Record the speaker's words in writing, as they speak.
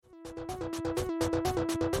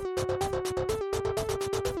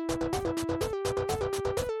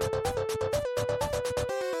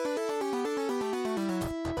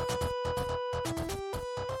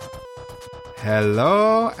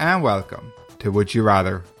Hello and welcome to Would You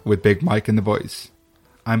Rather with Big Mike and the boys.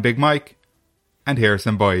 I'm Big Mike, and here are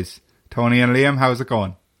some boys. Tony and Liam, how's it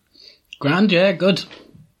going? Grand, yeah, good.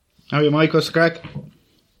 How are you, Mike? What's the crack?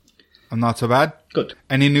 I'm not so bad. Good.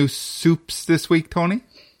 Any new soups this week, Tony?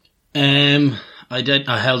 I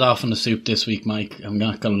held off on the soup this week, Mike. I'm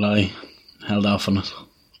not gonna lie. Held off on it.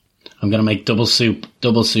 I'm gonna make double soup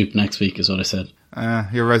next week is what I said.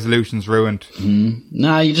 Your resolution's ruined.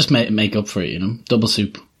 Nah, you just make up for it, you know. Double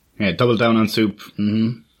soup. Yeah, double down on soup.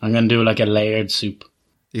 I'm gonna do like a layered soup.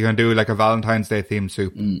 You're going to do like a Valentine's Day themed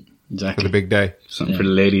soup Exactly. for the big day. Something for the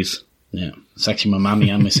ladies. Yeah. It's actually my mommy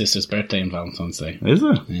and my sister's birthday on Valentine's Day. Is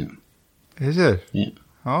it? Yeah. Is it? Yeah.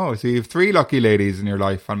 Oh, so you have 3 lucky ladies in your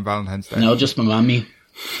life on Valentine's Day. No, just my mommy.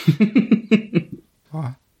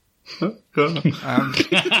 What?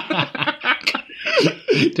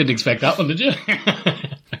 Didn't expect that one, did you?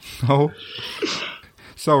 No.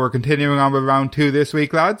 So we're continuing on with round 2 this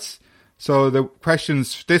week, lads. So the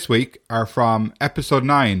questions this week are from episode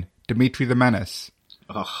 9, Dimitri the Menace,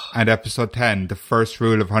 and episode 10, The First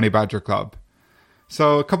Rule of Honey Badger Club.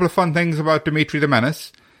 So a couple of fun things about Dimitri the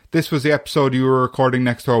Menace. This was the episode you were recording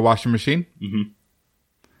next to a washing machine.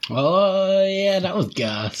 Oh, yeah, that was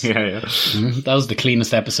gas. Yeah. That was the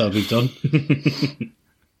cleanest episode we've done.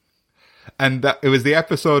 And it was the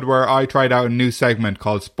episode where I tried out a new segment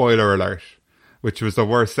called Spoiler Alert, which was the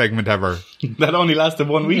worst segment ever. That only lasted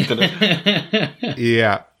 1 week, did it?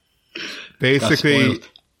 Yeah. Basically,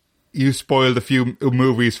 you spoiled a few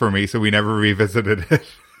movies for me, so we never revisited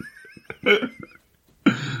it.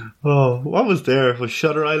 What was there? It was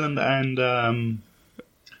Shutter Island and...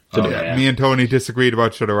 Me and Tony disagreed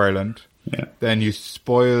about Shutter Island. Yeah. Then you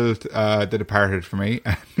spoiled The Departed for me.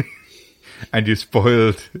 And you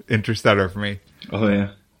spoiled Interstellar for me. Oh,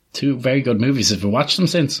 yeah. 2 very good movies. Have you watched them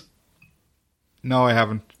since? No, I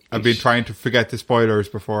haven't. I've been trying to forget the spoilers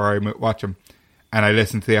before I watch them. And I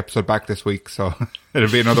listened to the episode back this week, so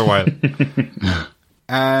it'll be another while.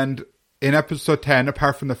 And in episode 10,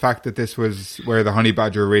 apart from the fact that this was where the Honey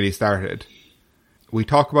Badger really started, we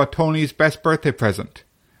talk about Tony's best birthday present,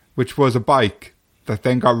 which was a bike that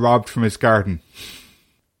then got robbed from his garden.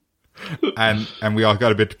 And we all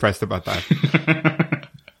got a bit depressed about that.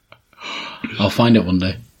 I'll find it one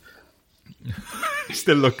day.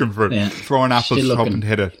 Still looking for it. Yeah. Throwing apples, hoping to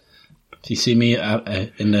hit it. Do you see me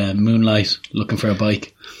in the moonlight looking for a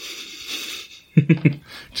bike?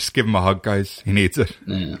 Just give him a hug, guys. He needs it.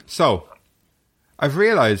 Yeah. So, I've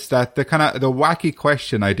realised that the wacky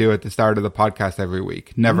question I do at the start of the podcast every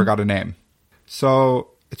week never got a name.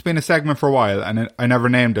 So, it's been a segment for a while and I never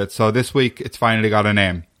named it. So this week, it's finally got a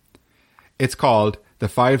name. It's called the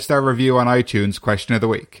 5-star review on iTunes question of the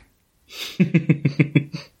week.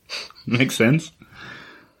 Makes sense.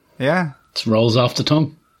 Yeah. It rolls off the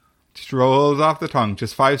tongue. Just rolls off the tongue.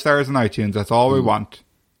 Just 5 stars on iTunes. That's all we want.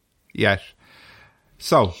 Yet.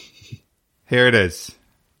 So, here it is.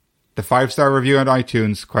 The 5-star review on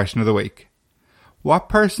iTunes question of the week. What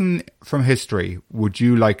person from history would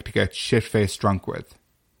you like to get shit-faced drunk with?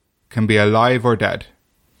 Can be alive or dead.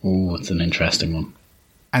 Oh, it's an interesting one.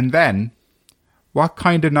 And then, what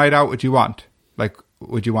kind of night out would you want? Like,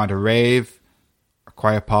 would you want a rave, a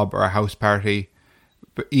quiet pub, or a house party?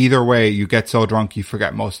 But either way, you get so drunk you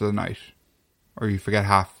forget most of the night. Or you forget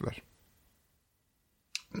half of it.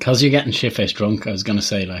 Because you're getting shit-faced drunk, I was going to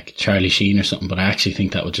say like Charlie Sheen or something, but I actually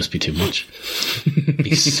think that would just be too much.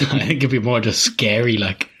 I think it'd be more just scary,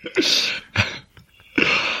 like.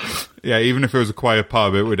 Yeah, even if it was a quiet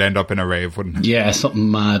pub, it would end up in a rave, wouldn't it? Yeah, something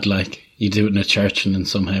mad, like you do it in a church and then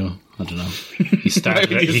somehow, I don't know, he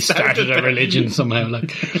started a religion somehow,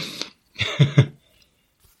 like.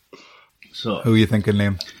 So, who are you thinking,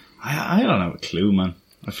 Liam? I don't have a clue, man.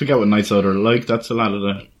 I forget what nights out are like. That's a lot of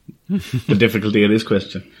the difficulty of this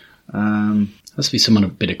question. Has to be someone a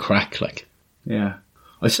bit of crack, like. Yeah.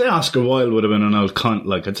 I'd say Oscar Wilde would have been an old cunt,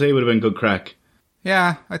 like. I'd say he would have been good crack.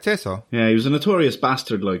 Yeah, I'd say so. Yeah, he was a notorious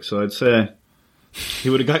bastard, like, so I'd say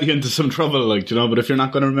he would have got you into some trouble, like, you know, but if you're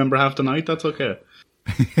not going to remember half the night, that's okay.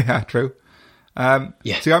 Yeah, true.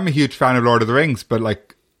 See, I'm a huge fan of Lord of the Rings, but,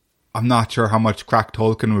 like, I'm not sure how much crack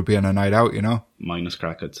Tolkien would be on a night out, you know? Minus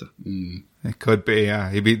crack, I'd say. It could be,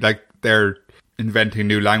 yeah. He'd be, like, they're inventing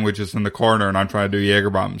new languages in the corner and I'm trying to do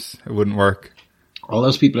Jaeger bombs. It wouldn't work. All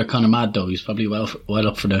those people are kind of mad, though. He's probably well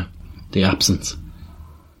up for the absence.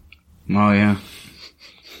 Oh, yeah.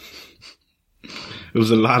 It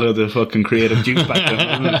was a lot of the fucking creative juice back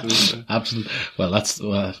then. Wasn't it? Absolutely. Well, that's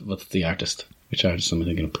what's the artist? Which artist am I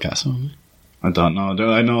thinking of? Picasso? I don't know.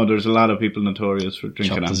 I know there's a lot of people notorious for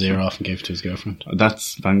drinking. Chopped his ear off and gave it to his girlfriend.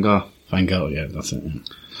 That's Van Gogh. Van Gogh, yeah, that's it.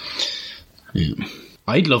 Yeah.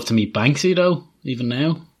 I'd love to meet Banksy though, even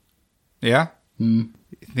now. Yeah? You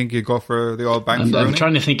think you'd go for the old Banksy? I'm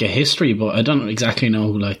trying to think of history, but I don't exactly know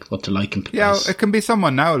like what to like. Yeah, it can be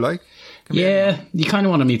someone now, like. Yeah, you kind of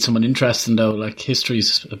want to meet someone interesting though. Like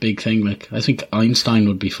history's a big thing. Like I think Einstein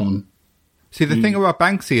would be fun. See, the thing about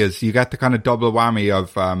Banksy is you get the kind of double whammy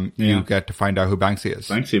of you get to find out who Banksy is.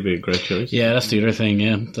 Banksy would be a great choice. Yeah, that's the other thing.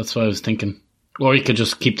 Yeah, that's what I was thinking. Or you could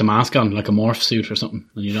just keep the mask on, like a morph suit or something,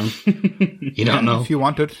 and you don't know. If you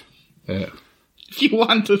wanted. Yeah. If you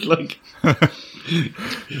wanted, like,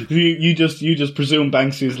 you just presume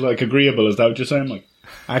Banksy's like agreeable. Is that what you're saying, Mike?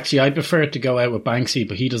 Actually, I prefer to go out with Banksy,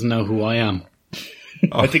 but he doesn't know who I am.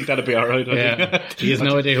 I think that'd be all right. Yeah, he has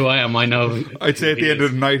no idea who I am. I know. I'd say at the end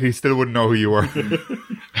of the night, he still wouldn't know who you were.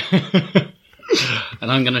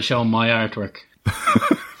 And I'm going to show him my artwork.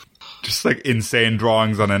 Just like insane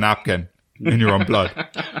drawings on a napkin in your own blood.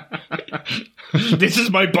 This is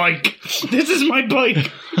my bike. This is my bike.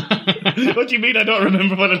 What do you mean I don't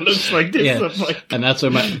remember what it looks like? This is a bike. And that's where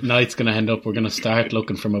my night's going to end up. We're going to start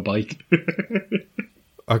looking for my bike.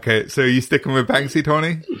 Okay, so are you sticking with Banksy,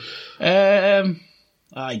 Tony?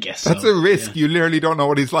 I guess That's a risk. Yeah. You literally don't know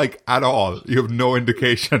what he's like at all. You have no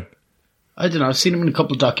indication. I don't know. I've seen him in a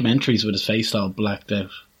couple of documentaries with his face all blacked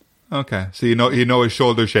out. Okay, so you know his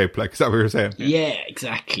shoulder shape, like, is that what you're saying? Yeah,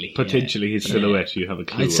 exactly. Potentially his silhouette, you have a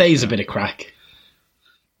clue. I'd say he's a bit of crack.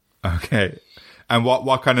 Okay. And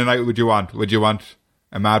what kind of night would you want? Would you want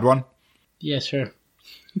a mad one? Yeah, sure.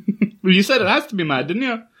 Well, you said it has to be mad, didn't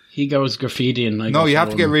you? He goes graffiti and I No, you have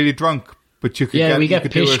to get really drunk, but you could we get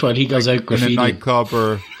pissed while he goes out graffiti. In a nightclub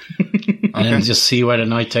or... And then just see where the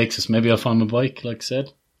night takes us. Maybe I'll find my bike, like I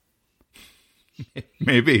said.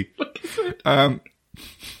 Maybe.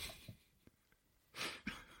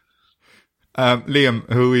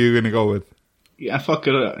 Liam, who are you going to go with? Yeah, fuck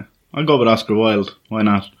it. I'll go with Oscar Wilde. Why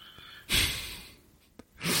not?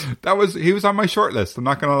 He was on my short list, I'm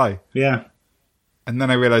not going to lie. Yeah. And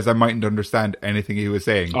then I realised I mightn't understand anything he was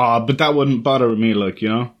saying. Oh, but that wouldn't bother me, like, you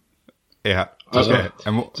know? Yeah. Does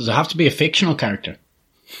it have to be a fictional character?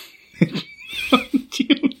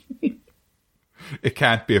 It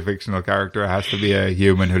can't be a fictional character. It has to be a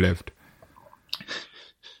human who lived.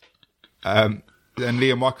 And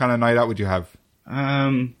Liam, what kind of night out would you have?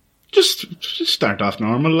 Just start off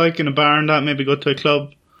normal, like in a bar and that. Maybe go to a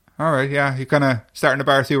club. All right, yeah. You kind of start in a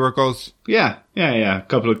bar, see where it goes. Yeah. A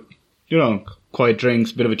couple of, quiet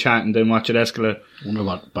drinks, bit of a chat, and then watch it escalate. I wonder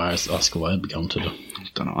what bars Oscar Wilde be going to do. I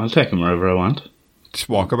don't know. I'll take him wherever I want. Just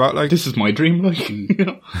walk about, like. This is my dream, like.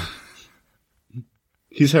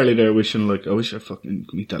 He's hardly there wishing, like, I wish I fucking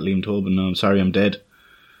could meet that Liam Tobin. No, I'm sorry, I'm dead.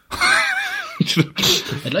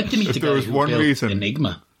 I'd like to meet the guy who built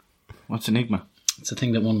Enigma. What's Enigma? It's the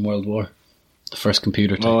thing that won World War. The first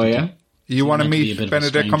computer. Oh, yeah? You want to meet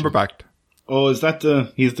Benedict Cumberbatch? Oh, is that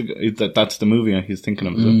that's the movie he's thinking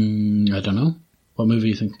of? I don't know. What movie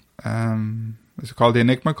you think? Is it called The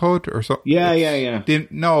Enigma Code or so? Yeah.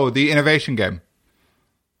 The Innovation Game.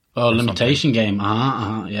 Oh, Limitation Game.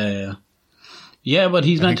 Yeah. Yeah, but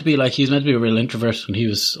he's meant to be a real introvert, and he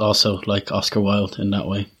was also like Oscar Wilde in that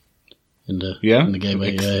way. In the gay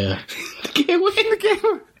way, yeah. The gay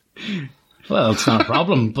way. Well, it's not a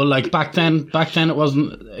problem, but like back then it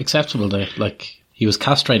wasn't acceptable. Like he was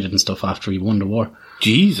castrated and stuff after he won the war.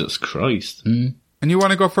 Jesus Christ! And you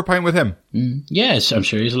want to go for a pint with him? Yes, I'm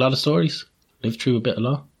sure he has a lot of stories. Lived through a bit of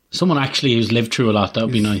lot. Someone actually who's lived through a lot. That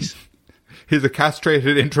would be nice. He's a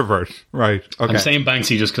castrated introvert, right? Okay. I'm saying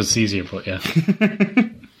Banksy just because it's easier, but yeah.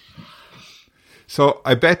 So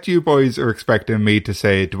I bet you boys are expecting me to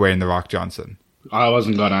say Dwayne The Rock Johnson. I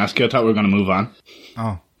wasn't going to ask you. I thought we were going to move on.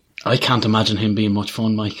 Oh. I can't imagine him being much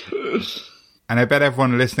fun, Mike. And I bet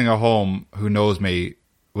everyone listening at home who knows me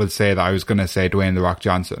will say that I was going to say Dwayne The Rock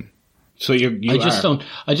Johnson. So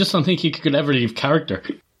I just don't think he could ever leave character.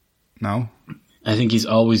 No? I think he's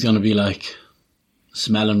always going to be like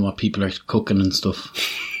smelling what people are cooking and stuff.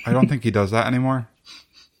 I don't think he does that anymore.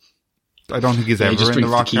 I don't think he's ever in The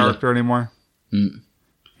Rock character anymore.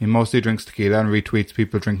 He mostly drinks tequila and retweets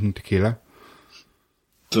people drinking tequila.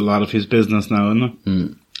 It's a lot of his business now, isn't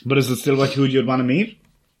it? But is it still who you'd want to meet?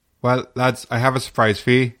 Well, lads, I have a surprise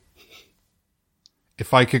for you.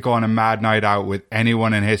 If I could go on a mad night out with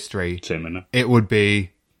anyone in history, it would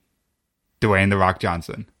be Dwayne The Rock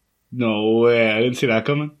Johnson. No way, I didn't see that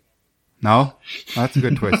coming. No? That's a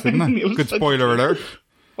good twist, isn't it? Good spoiler alert.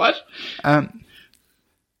 What?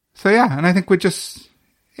 So yeah, and I think we'd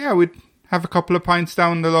have a couple of pints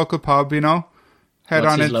down the local pub, you know, head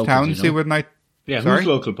What's on his into local, town, do you see know? what night. Yeah, Sorry? who's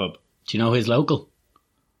local pub? Do you know his local?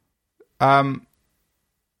 Yeah,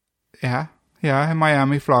 in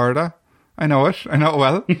Miami, Florida. I know it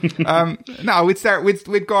well. No,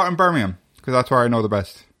 we'd go out in Birmingham because that's where I know the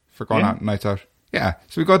best for going out nights out. Yeah,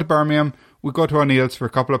 so we go to Birmingham, we go to O'Neill's for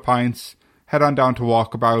a couple of pints, head on down to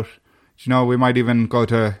Walkabout. You know, we might even go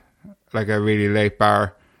to like a really late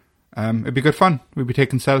bar. It'd be good fun. We'd be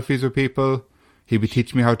taking selfies with people. He'd be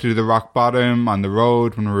teaching me how to do the rock bottom on the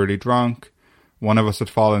road when we're really drunk. One of us would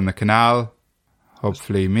fall in the canal.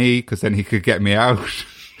 Hopefully me, because then he could get me out.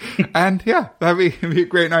 And yeah, it'd be a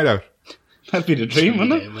great night out. That'd be the dream,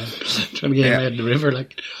 wouldn't it? Trying to get him out of the river,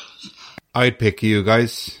 like. I'd pick you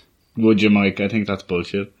guys. Would you, Mike? I think that's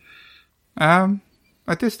bullshit. At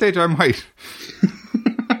this stage, I might.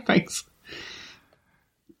 Thanks.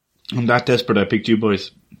 I'm that desperate. I picked you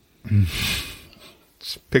boys.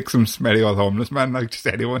 Just pick some smelly old homeless man, like just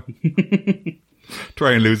anyone.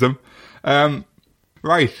 Try and lose him.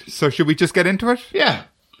 Right. So should we just get into it? Yeah,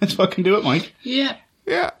 let's fucking do it, Mike. Yeah.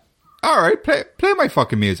 Yeah. All right. Play my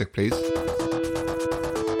fucking music, please.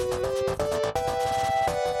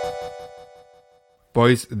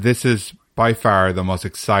 Boys, this is by far the most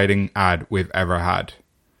exciting ad we've ever had.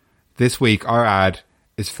 This week, our ad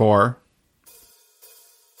is for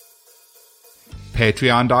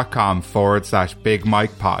patreon.com/Big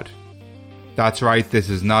Mike Pod. That's right, this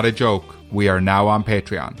is not a joke. We are now on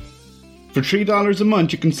Patreon. For $3 a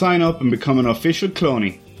month, you can sign up and become an official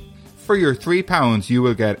cloney. For your £3, you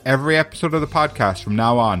will get every episode of the podcast from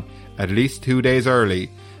now on, at least 2 days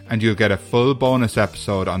early, and you'll get a full bonus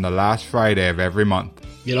episode on the last Friday of every month.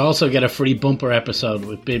 You'll also get a free bumper episode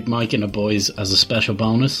with Big Mike and the boys as a special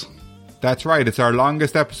bonus. That's right, it's our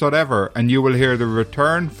longest episode ever, and you will hear the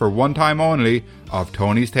return for one time only of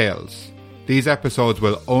Tony's Tales. These episodes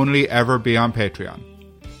will only ever be on Patreon.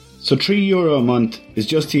 So €3 a month is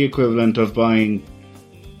just the equivalent of buying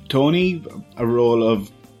Tony a roll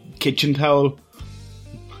of kitchen towel,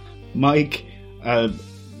 Mike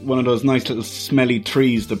one of those nice little smelly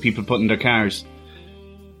trees that people put in their cars,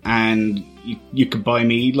 and you could buy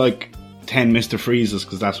me like 10 Mr. Freezes,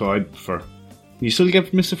 because that's what I prefer. You still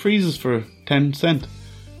get Mr. Freezes for 10 cents.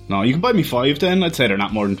 No, you can buy me 5 then. I'd say they're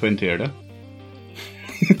not more than 20, are they?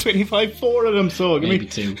 25, 4 of them, so give Maybe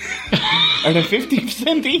me 2. Are they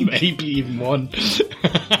 50% each? Maybe even 1.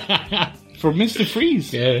 For Mr.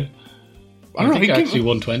 Freeze? Yeah. I think actually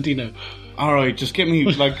 120 now. Alright, just get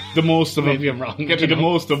me like the most of Maybe I'm wrong. Get me the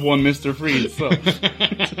most of one Mr. Freeze. So.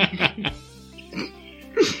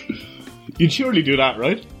 You'd surely do that,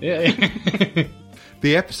 right? Yeah.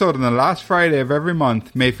 The episode on the last Friday of every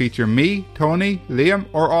month may feature me, Tony, Liam,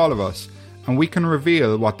 or all of us, and we can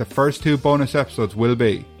reveal what the first 2 bonus episodes will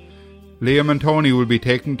be. Liam and Tony will be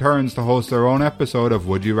taking turns to host their own episode of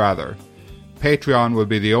Would You Rather. Patreon will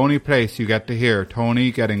be the only place you get to hear Tony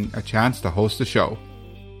getting a chance to host the show.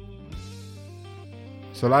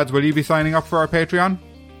 So lads, will you be signing up for our Patreon?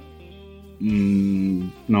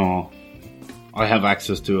 No. I have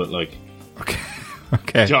access to it, like.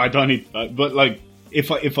 Okay. I don't need, but like,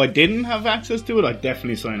 if I didn't have access to it, I'd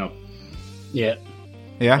definitely sign up. Yeah.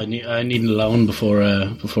 Yeah? I need a loan before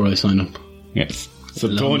I sign up. Yes. So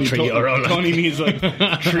Loan €3, Tony needs like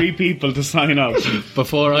 3 people to sign up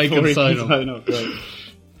Before I can sign up. Right.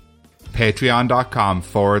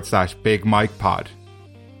 Patreon.com/Big Mike Pod.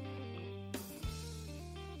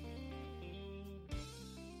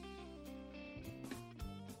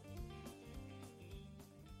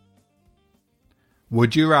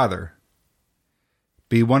 Would you rather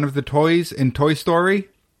be one of the toys in Toy Story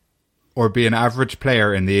or be an average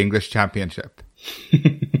player in the English Championship?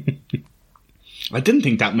 I didn't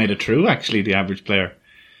think that made it true, actually, the average player.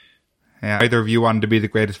 Yeah, either of you wanted to be the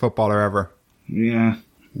greatest footballer ever. Yeah.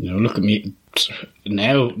 You know, look at me.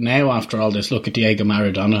 Now after all this, look at Diego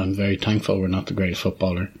Maradona. I'm very thankful we're not the greatest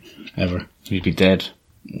footballer ever. He'd be dead.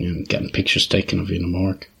 You know, getting pictures taken of you in the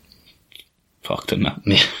morgue. Fucked in that.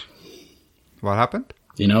 Yeah. What happened?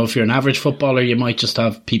 You know, if you're an average footballer, you might just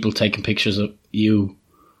have people taking pictures of you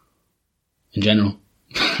in general.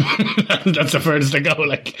 That's the furthest I go,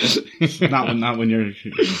 like. not when you're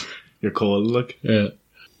cold, look. Yeah.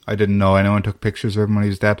 I didn't know anyone took pictures of him when he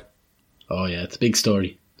was dead. Oh, yeah, it's a big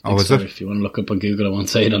story. Oh, is it? If you want to look up on Google, I won't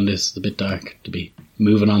say it on this. It's a bit dark to be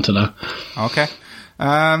moving on to that. Okay.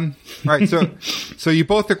 Right, so you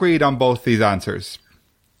both agreed on both these answers.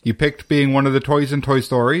 You picked being one of the toys in Toy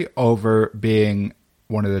Story over being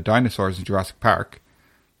one of the dinosaurs in Jurassic Park.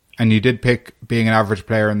 And you did pick being an average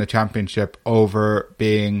player in the championship over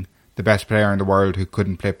being the best player in the world who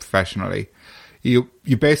couldn't play professionally. You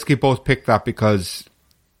basically both picked that because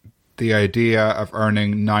the idea of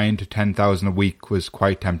earning 9,000 to 10,000 a week was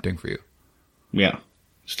quite tempting for you. Yeah,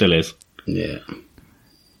 still is. Yeah.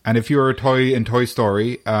 And if you were a toy in Toy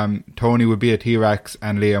Story, Tony would be a T-Rex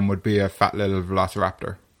and Liam would be a fat little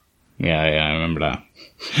Velociraptor. Yeah, I remember that.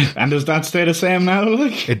 And does that stay the same now?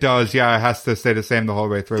 Like it does, yeah. It has to stay the same the whole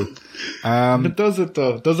way through. But does it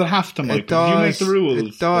though? Does it have to, Mike? It does. You make the rules.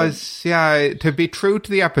 It does, yeah. To be true to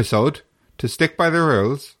the episode, to stick by the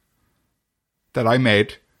rules that I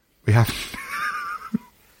made, we have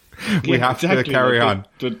to carry on.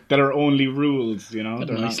 There are only rules, you know.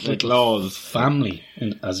 They're nice not like laws. Family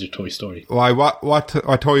as your Toy Story. Why? What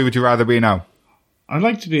toy would you rather be now? I'd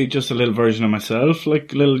like to be just a little version of myself,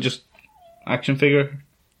 like a little just action figure.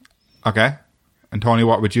 Okay. And Tony,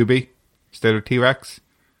 what would you be? Still a T-Rex?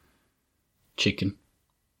 Chicken.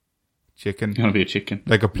 Chicken. You want to be a chicken?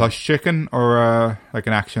 Like a plush chicken, or like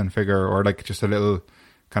an action figure, or like just a little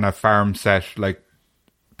kind of farm set, like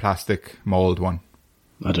plastic mold one?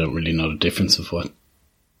 I don't really know the difference of what.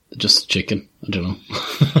 Just chicken. I don't know.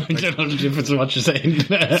 I don't know the difference of what you're saying.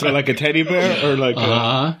 So like a teddy bear, or like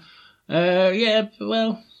yeah,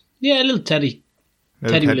 well, yeah, a little teddy.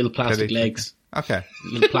 Teddy with little plastic legs. Okay.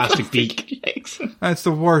 Little plastic beak. That's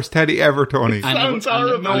the worst teddy ever, Tony. Sounds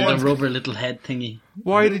horrible. And a rubber little head thingy.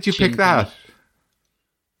 Why did you pick that?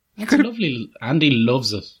 It's lovely. Andy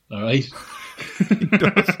loves it, alright? He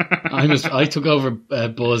does. I took over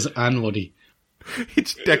Buzz and Woody. He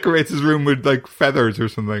just decorates his room with like feathers or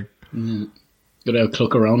something. Good old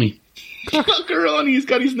Cluckaroni. Cluckaroni's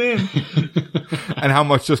got his name. And how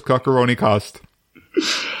much does Cluckaroni cost?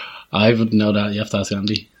 I wouldn't know that. You have to ask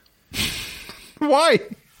Andy. Why?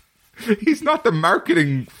 He's not the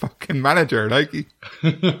marketing fucking manager, like.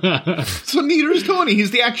 So neither is Tony.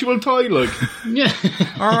 He's the actual toy, like. Yeah.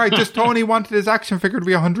 All right, just Tony wanted his action figure to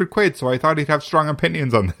be £100, so I thought he'd have strong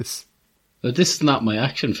opinions on this. But this is not my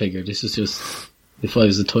action figure. This is just if I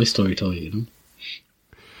was a Toy Story toy, you know.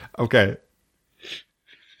 Okay.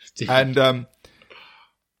 And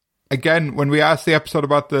again, when we asked the episode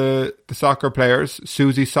about the soccer players,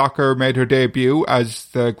 Susie Soccer made her debut as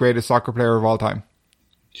the greatest soccer player of all time.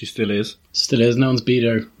 She still is. Still is. No one's beat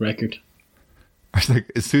her record. I was like,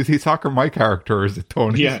 is Susie Soccer my character or is it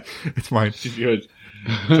Tony's? Yeah. It's mine. She's good.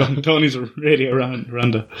 Tony's radio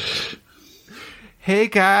Randa. Hey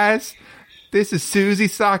guys, this is Susie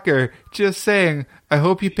Soccer. Just saying, I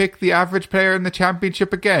hope you pick the average player in the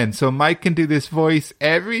championship again so Mike can do this voice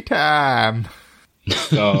every time.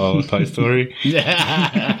 Oh, Toy Story.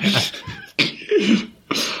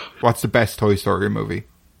 What's the best Toy Story movie?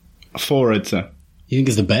 4, I'd say. You think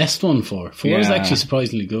it's the best one? 4 is Yeah. actually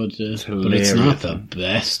surprisingly good, but hilarious. it's not the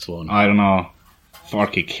best one. I don't know.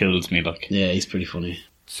 Forky kills me, like. Yeah, he's pretty funny.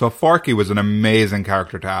 So Forky was an amazing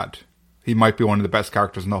character to add. He might be one of the best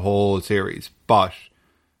characters in the whole series, but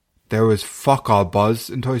there was fuck all Buzz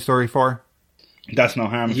in Toy Story 4. That's no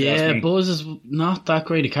harm. Yeah, Buzz is not that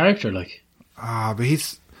great a character, like. But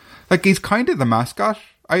he's kind of the mascot.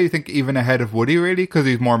 I think even ahead of Woody, really, because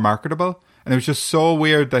he's more marketable. And it was just so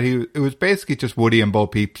weird that it was basically just Woody and Bo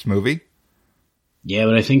Peep's movie. Yeah,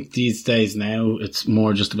 but I think these days now it's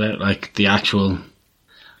more just about like the actual.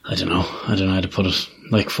 I don't know how to put it.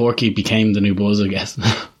 Like Forky became the new Buzz, I guess.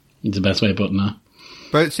 It's the best way of putting that.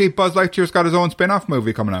 But see, Buzz Lightyear's got his own spin-off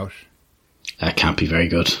movie coming out. That can't be very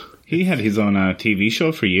good. He had his own TV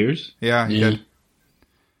show for years. Yeah, he did.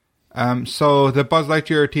 So the Buzz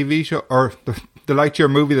Lightyear TV show, or the Lightyear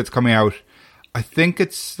movie that's coming out, I think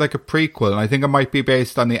it's like a prequel, and I think it might be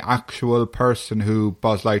based on the actual person who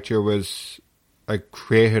Buzz Lightyear was like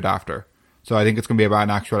created after. So I think it's going to be about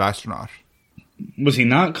an actual astronaut. Was he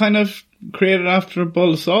not kind of created after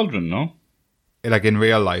Buzz Aldrin, no? Like in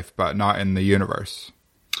real life, but not in the universe.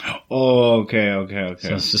 Oh, okay.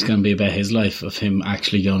 So it's just going to be about his life of him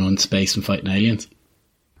actually going on space and fighting aliens.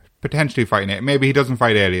 Potentially fighting it. Maybe he doesn't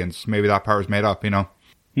fight aliens. Maybe that power's made up, you know?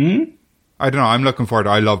 I don't know. I'm looking forward to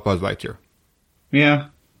it. I love Buzz Lightyear. Yeah.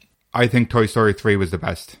 I think Toy Story 3 was the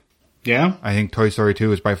best. Yeah? I think Toy Story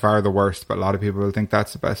 2 is by far the worst, but a lot of people will think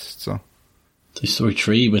that's the best, so. Toy Story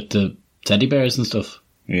 3 with the teddy bears and stuff.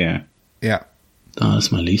 Yeah. Yeah. Oh,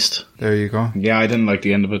 that's my least. There you go. Yeah, I didn't like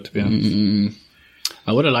the end of it, to be honest.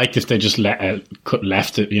 I would have liked if they just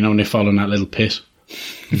left it, you know, when they fall in that little pit.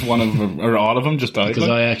 One of them, or all of them just died. Because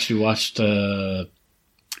like. I actually watched a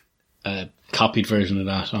copied version of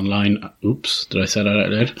that online. Oops, did I say that out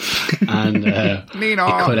loud? And it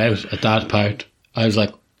cut out at that part. I was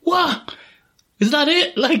like, what? Is that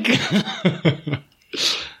it? Like,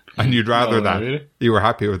 and you'd rather that. Really? You were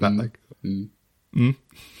happy with that, like.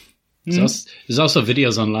 There's also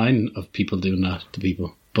videos online of people doing that to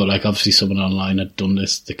people. But like obviously someone online had done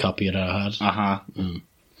this, the copy that I had. And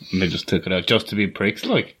they just took it out just to be pricks,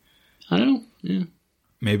 like. I don't know, yeah.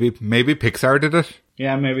 Maybe Pixar did it.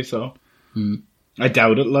 Yeah, maybe so. I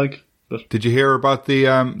doubt it, like. But Did you hear about the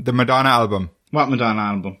Madonna album? What Madonna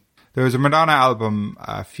album? There was a Madonna album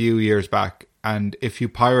a few years back, and if you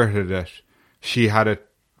pirated it, she had it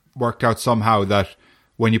worked out somehow that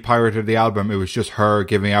when you pirated the album, it was just her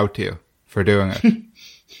giving out to you for doing it.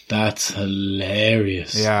 That's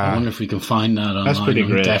hilarious. Yeah. I wonder if we can find that online. That's pretty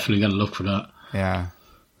great. I'm definitely going to look for that. Yeah.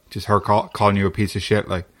 Just her calling you a piece of shit,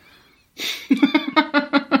 like.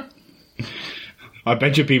 I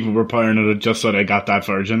bet you people were pirating it just so they got that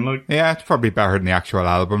version, like. Yeah, it's probably better than the actual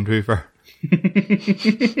album, to be fair.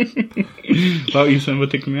 What you saying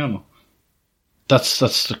about Tickle Me Elmo? That's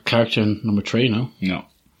the character in number 3, no? No.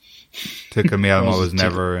 Tickle Me Elmo was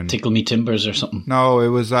never in... Tickle Me Timbers or something. No, it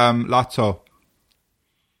was Lotso.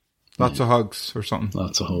 Lots of hugs or something.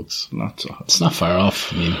 Lots of hugs. Lots of hugs. It's not far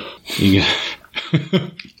off. I mean, you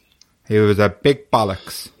He was a big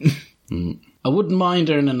bollocks. I wouldn't mind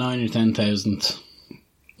earning 9 or 10,000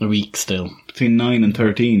 a week still. Between 9 and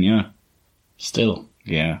 13, yeah. Still.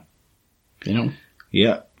 Yeah. You know?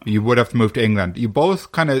 Yeah. You would have to move to England. You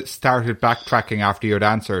both kind of started backtracking after you had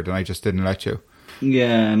answered, and I just didn't let you.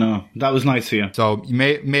 Yeah, no. That was nice of you. So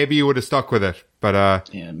maybe you would have stuck with it, but...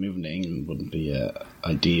 Yeah, moving to England wouldn't be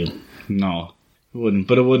ideal. No, it wouldn't.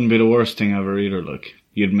 But it wouldn't be the worst thing ever either, like.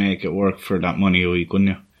 You'd make it work for that money a week, wouldn't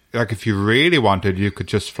you? Like, if you really wanted, you could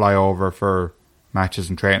just fly over for matches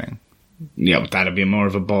and training. Yeah, but that'd be more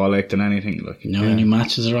of a ball ache than anything, like. You know any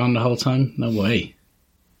matches around the whole time? No way.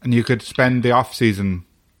 And you could spend the off-season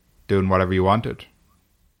doing whatever you wanted.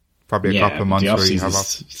 Probably a couple of months where you have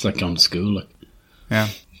off. It's like going to school, like. Yeah.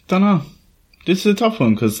 Don't know. This is a tough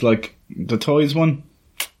one, because, like, the toys one...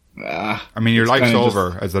 I mean, your life's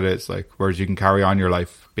over as it is, like, whereas you can carry on your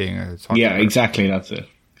life being a soccer Yeah, player. exactly, that's it.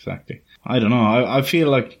 Exactly. I don't know, I feel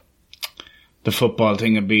like the football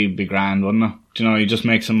thing would be grand, wouldn't it? Do you know, you just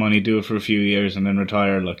make some money, do it for a few years, and then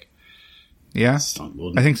retire, like. Yeah.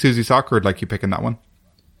 I think Susie Soccer would like you picking that one.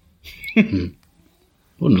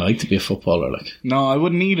 Wouldn't like to be a footballer, like. No, I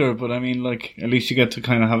wouldn't either, but I mean, like, at least you get to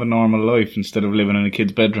kind of have a normal life instead of living in a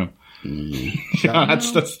kid's bedroom.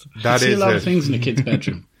 That's That see is a lot it. of things in a kid's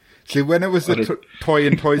bedroom. See, when it was the toy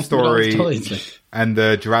in Toy Story toys, like. and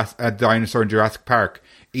the dinosaur in Jurassic Park,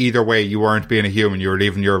 either way, you weren't being a human. You were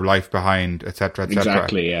leaving your life behind, etc., etc.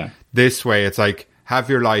 Exactly, yeah. This way, it's like, have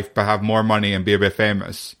your life, but have more money and be a bit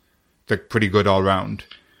famous. It's like pretty good all round.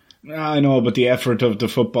 I know, but the effort of the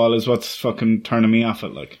football is what's fucking turning me off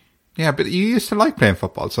it, like. Yeah, but you used to like playing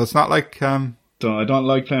football, so it's not like... I don't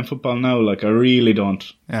like playing football now, like, I really don't.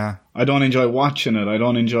 Yeah. I don't enjoy watching it. I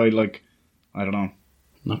don't enjoy, like, I don't know.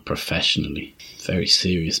 Not professionally. Very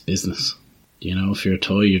serious business. You know, if you're a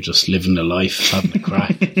toy, you're just living the life, having a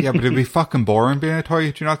crack. Yeah, but it'd be fucking boring being a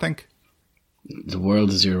toy, do you not think? The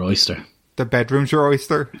world is your oyster. The bedroom's your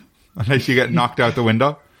oyster, unless you get knocked out the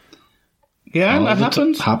window. Yeah, that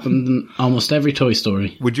happens. Happened in almost every Toy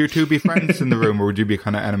Story. Would you two be friends in the room, or would you be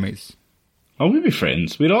kind of enemies? Oh, we'd be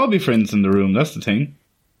friends. We'd all be friends in the room. That's the thing.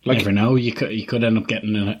 Like, never know. You could end up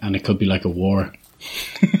getting in it, and it could be like a war.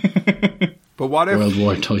 But what if... World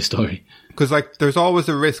War Toy Story. Because, like, there's always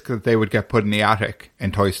a risk that they would get put in the attic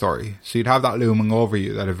in Toy Story. So you'd have that looming over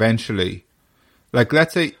you that eventually... Like,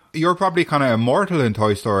 let's say you're probably kind of immortal in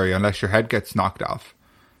Toy Story unless your head gets knocked off.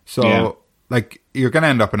 So, like, you're going to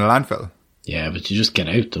end up in a landfill. Yeah, but you just get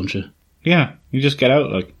out, don't you? Yeah, you just get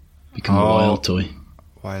out, like. Become a wild toy.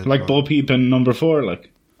 Like Bo Peep in number 4,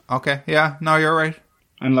 like. Okay, yeah, no, you're right.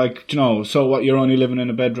 And, like, you know, so what, you're only living in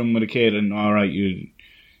a bedroom with a kid and, alright, you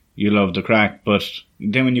love the crack, but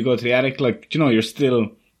then when you go to the attic, like, you know,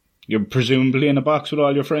 you're presumably in a box with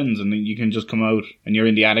all your friends, and then you can just come out and you're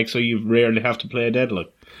in the attic, so you rarely have to play dead,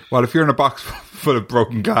 like. Well, if you're in a box full of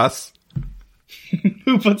broken glass...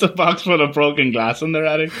 Who puts a box full of broken glass in their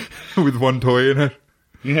attic? With one toy in it.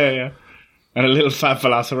 Yeah. And a little fat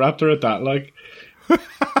velociraptor at that, like.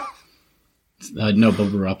 I had no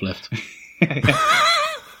bubble wrap left.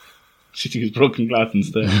 Should use broken glass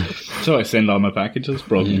instead. So I send all my packages,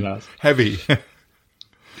 broken glass. Heavy.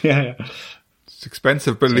 Yeah. It's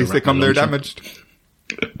expensive, but at least they come there damaged.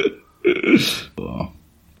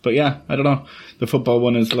 But yeah, I don't know. The football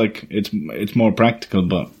one is like, it's more practical,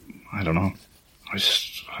 but I don't know. I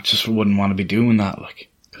just wouldn't want to be doing that, like.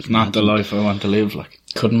 It's not the life I want to live, like.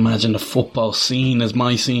 Couldn't imagine the football scene as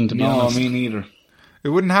my scene, to be honest. No, me neither. It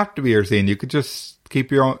wouldn't have to be your scene. You could just keep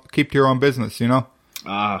to your own business, you know?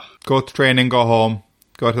 Go to training, go home.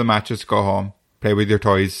 Go to the matches, go home. Play with your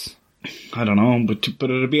toys. I don't know, but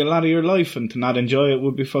it'd be a lot of your life, and to not enjoy it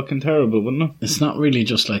would be fucking terrible, wouldn't it? It's not really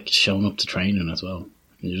just like showing up to training as well.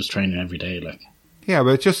 You're just training every day, like. Yeah,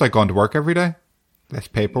 but it's just like going to work every day. Less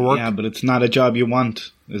paperwork. Yeah, but it's not a job you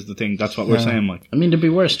want, is the thing. That's what we're saying, Mike. I mean, there'd be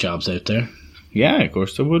worse jobs out there. Yeah, of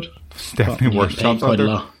course there would. It's definitely worse jobs out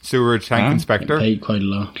there. Sewerage tank inspector. Paid quite a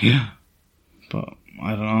lot. Yeah. But,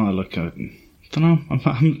 I don't know, I don't know.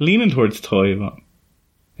 I'm leaning towards toy, but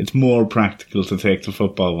it's more practical to take the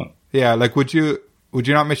football one. Yeah, like, would you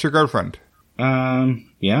not miss your girlfriend?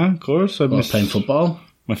 Yeah, of course. I miss playing football.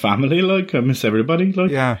 My family, like, I miss everybody,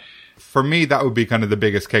 like. Yeah. For me, that would be kind of the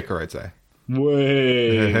biggest kicker, I'd say.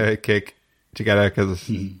 Way. Kick. Did you get it? Because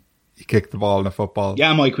you kick the ball in a football.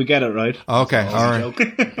 Yeah, Mike, we get it, right? Okay, all right.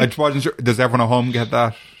 I just wasn't sure. Does everyone at home get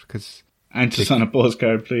that? And just on a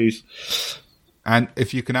postcard, please. And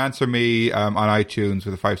if you can answer me on iTunes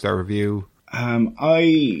with a 5-star review. I'm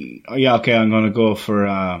going to go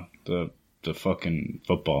for the fucking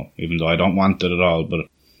football, even though I don't want it at all, but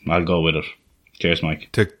I'll go with it. Cheers, Mike.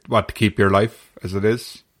 To keep your life as it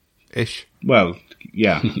is? Ish. Well,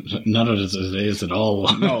 yeah. Not as it is at all.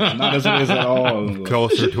 No, not as it is at all.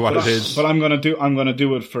 Closer to what it is. But I'm gonna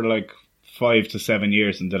do it for like 5 to 7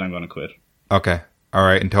 years, and then I'm gonna quit. Okay. All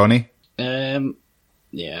right. And Tony?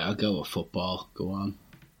 Yeah, I'll go with football. Go on.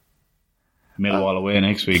 Millwall away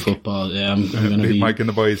next week. Football. Yeah, I'm gonna be Mike and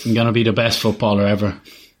the boys. I'm gonna be the best footballer ever.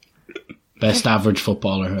 Best average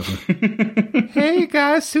footballer ever. Hey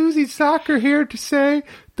guys, Susie Soccer here to say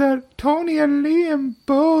that Tony and Liam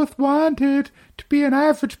both wanted to be an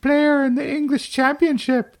average player in the English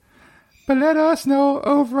Championship. But let us know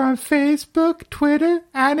over on Facebook, Twitter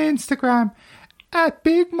and Instagram at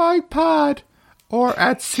Big Mike Pod or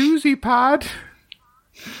at Susie Pod.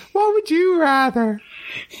 What would you rather?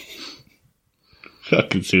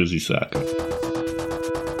 Fucking Susie Soccer.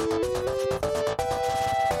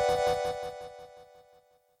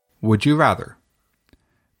 Would you rather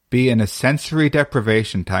be in a sensory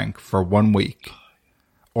deprivation tank for 1 week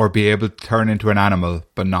or be able to turn into an animal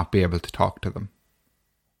but not be able to talk to them?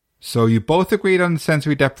 So you both agreed on the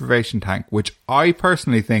sensory deprivation tank, which I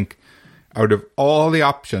personally think out of all the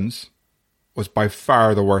options was by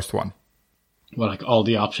far the worst one. Well, like all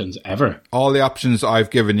the options ever? All the options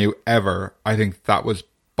I've given you ever, I think that was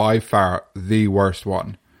by far the worst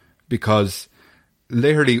one. Because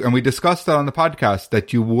literally, and we discussed that on the podcast,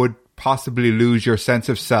 that you would possibly lose your sense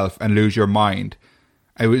of self and lose your mind.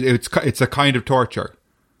 It's a kind of torture.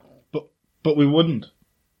 But we wouldn't.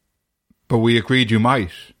 But we agreed you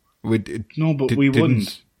might. We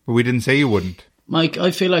wouldn't. But we didn't say you wouldn't. Mike,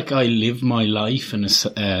 I feel like I live my life in one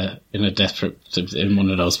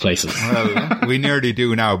of those places. Well, we nearly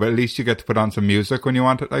do now, but at least you get to put on some music when you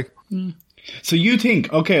want it, like. So you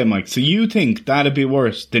think, okay, Mike, so you think that'd be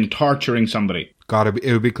worse than torturing somebody?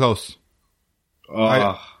 It would be close.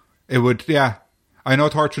 It would, yeah. I know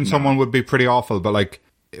torturing someone would be pretty awful, but like,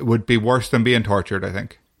 it would be worse than being tortured, I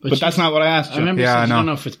think. But that's not what I asked you. I remember saying, I don't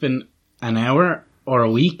know if it's been an hour or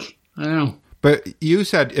a week. I don't know. But you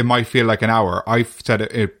said it might feel like an hour. I said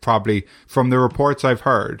it probably, from the reports I've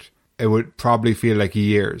heard, it would probably feel like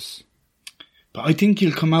years. But I think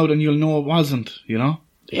you'll come out and you'll know it wasn't, you know?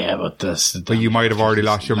 Yeah, but you might have already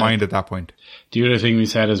lost your mind at that point. The other thing we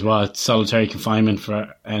said is solitary confinement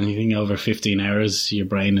for anything over 15 hours, your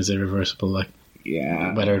brain is irreversible. Like,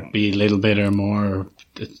 yeah, whether it be a little bit or more.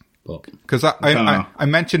 Because I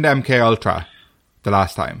mentioned MK Ultra the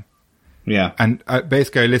last time. Yeah, and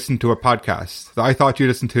basically I listened to a podcast that I thought you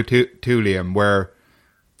listened to Liam, where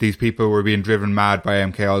these people were being driven mad by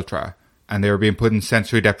MK Ultra, and they were being put in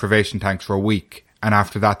sensory deprivation tanks for a week, and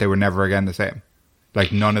after that they were never again the same.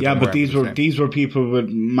 Like none of them. Yeah, but these were people with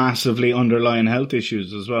massively underlying health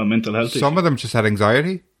issues as well, mental health issues. Some of them just had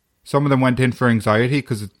anxiety. Some of them went in for anxiety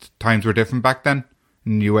because times were different back then,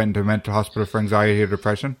 and you went into a mental hospital for anxiety or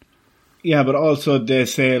depression. Yeah, but also they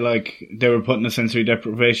say like they were put in a sensory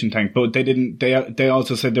deprivation tank, but they didn't. They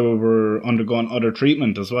also said they were undergoing other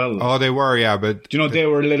treatment as well. Oh, they were, yeah, but do you know they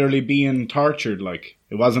were literally being tortured? Like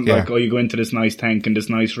it wasn't like, oh, you go into this nice tank in this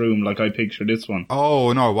nice room, like I picture this one.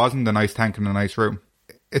 Oh no, it wasn't a nice tank in a nice room.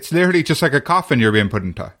 It's literally just like a coffin you're being put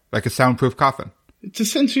into, like a soundproof coffin. It's a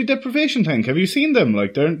sensory deprivation tank. Have you seen them?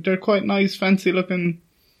 Like they're quite nice, fancy looking.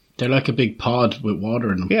 They're like a big pod with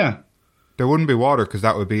water in them. Yeah. There wouldn't be water because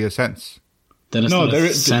that would be a sense. Then it's there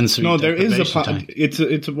is a pod. Tank. It's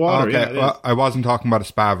a water. Okay, yeah, well, I wasn't talking about a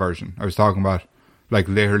spa version. I was talking about like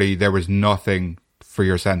literally there was nothing for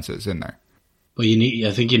your senses in there. Well,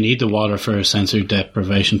 I think you need the water for a sensory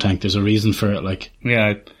deprivation tank. There's a reason for it. Like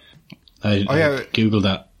I googled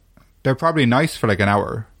that. They're probably nice for like an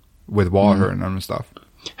hour with water and stuff.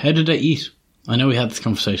 How did they eat? I know we had this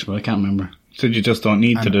conversation, but I can't remember. So you just don't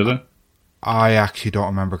need to do that? I actually don't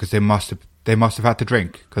remember because they must have had to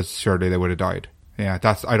drink because surely they would have died. Yeah,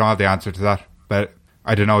 I don't have the answer to that, but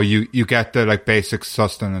I don't know. You get the like basic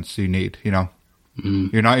sustenance you need. You know,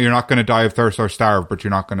 you're not going to die of thirst or starve, but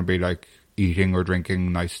you're not going to be like eating or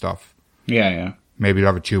drinking nice stuff. Yeah. Maybe you'll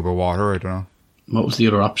have a tube of water. I don't know. What was the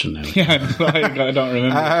other option now? Yeah, I don't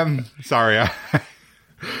remember. Sorry.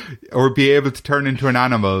 Or be able to turn into an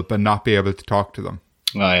animal, but not be able to talk to them.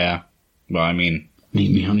 Oh yeah. Well, I mean,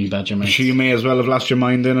 Meet me, honey badger, mate. you may as well have lost your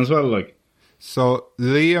mind then as well, like. So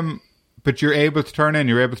Liam, but you're able to turn in.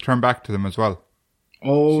 You're able to turn back to them as well.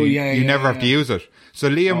 Oh, so yeah, you never have to use it. So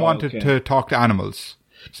Liam wanted to talk to animals.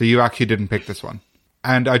 So you actually didn't pick this one.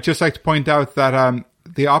 And I'd just like to point out that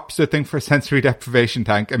the opposite thing for sensory deprivation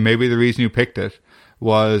tank, and maybe the reason you picked it,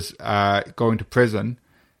 was going to prison.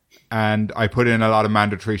 And I put in a lot of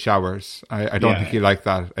mandatory showers. I don't think you like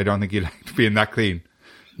that. I don't think you like being that clean.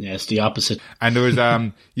 Yeah, it's the opposite. And there was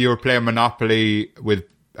you were playing Monopoly with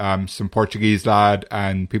some Portuguese lad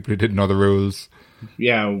and people who didn't know the rules.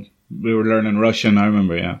 Yeah, we were learning Russian, I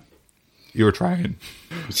remember, yeah. You were trying.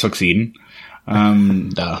 Succeeding.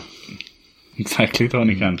 Duh. Exactly,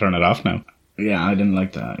 Tony can't turn it off now. Yeah, I didn't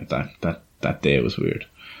like that day, it was weird.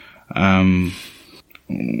 Or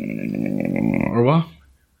what?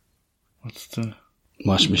 What's the...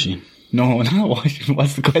 Washing machine. No, not washing.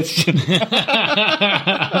 What's the question?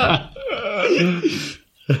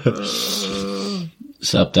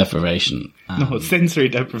 Self-deprivation. No, sensory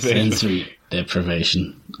deprivation. Sensory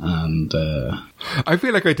deprivation. And... I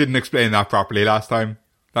feel like I didn't explain that properly last time.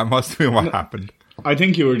 That must have been what happened. I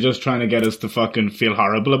think you were just trying to get us to fucking feel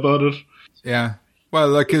horrible about it. Yeah. Well,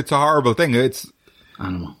 like, it's a horrible thing. It's...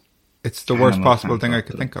 Animal. It's the worst possible thing I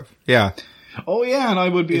could think of. Yeah. Oh, yeah, and I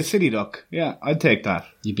would be a city duck. Yeah, I'd take that.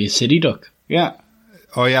 You'd be a city duck. Yeah.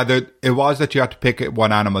 Oh, yeah, it was that you had to pick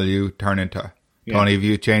one animal you turn into. Yeah. Tony, have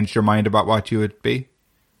you changed your mind about what you would be?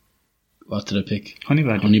 What did I pick? Honey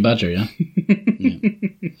badger. Honey badger, yeah.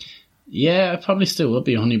 Yeah, I probably still would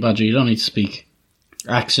be a honey badger. You don't need to speak.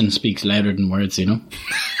 Action speaks louder than words, you know?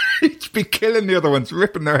 You'd be killing the other ones,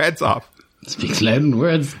 ripping their heads off. It speaks louder than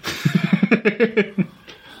words.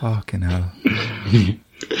 Fucking hell.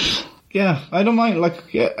 Yeah, I don't mind.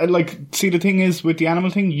 See, the thing is, with the animal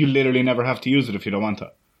thing, you literally never have to use it if you don't want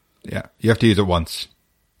to. Yeah, you have to use it once.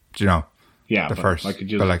 Do you know? Yeah, the first. I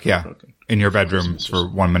could use in your bedroom for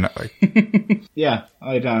 1 minute. Like. Yeah,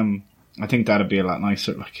 I think that'd be a lot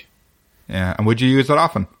nicer. Like. Yeah, and would you use it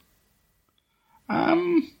often?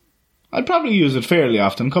 I'd probably use it fairly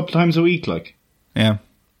often, a couple times a week, like. Yeah.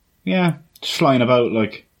 Yeah, just flying about,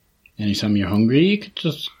 like. Anytime you're hungry, you could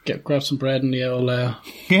just grab some bread and the old...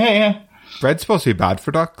 Yeah. Bread's supposed to be bad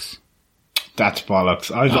for ducks. That's bollocks.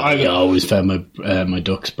 I always found my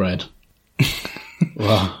ducks bread.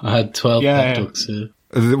 Well, I had 12 ducks.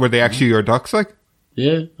 Were they actually your ducks, like?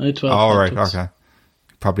 Yeah, I had 12 Oh, right, ducks. okay.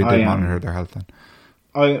 Probably did monitor their health then.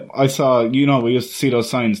 I saw, we used to see those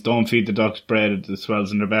signs, don't feed the ducks bread, it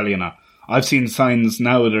swells in their belly and that. I've seen signs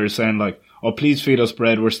now that are saying like, oh, please feed us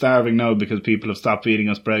bread. We're starving now because people have stopped feeding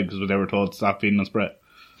us bread because they were told to stop feeding us bread.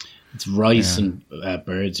 It's rice and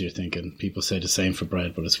birds, you're thinking. People say the same for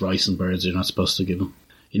bread, but it's rice and birds you're not supposed to give them.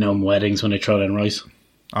 You know, in weddings when they throw down rice.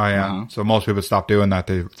 Oh, yeah. Uh-huh. So most people stop doing that.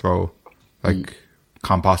 They throw,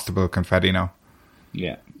 compostable confetti now.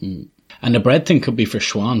 Yeah. Mm. And the bread thing could be for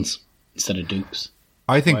schwans instead of dukes.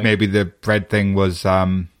 I think maybe the bread thing was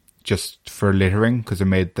just for littering because it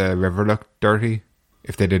made the river look dirty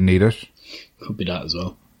if they didn't eat it. Could be that as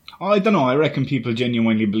well. I don't know. I reckon people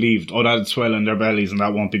genuinely believed, that'd swell in their bellies and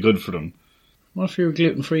that won't be good for them. What if you were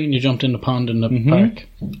gluten-free and you jumped in the pond in the park?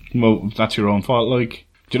 Well, that's your own fault, like.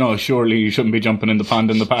 Do you know, surely you shouldn't be jumping in the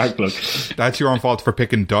pond in the park, look. That's your own fault for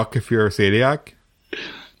picking duck if you're a celiac.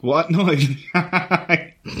 What? No,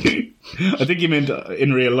 I think you meant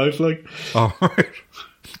in real life, like. Oh, right.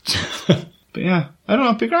 But yeah, I don't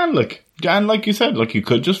know, be grand, like. And like you said, like, you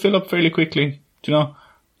could just fill up fairly quickly, do you know?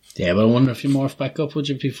 Yeah, but I wonder if you morph back up, would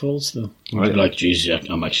you be full still? Right. You'd be like, geez,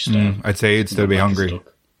 I'm actually starving. I'd say you'd still be hungry.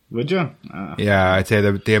 Would you? Yeah, I'd say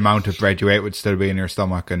the amount of bread you ate would still be in your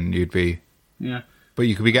stomach and you'd be... Yeah. But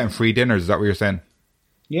you could be getting free dinners, is that what you're saying?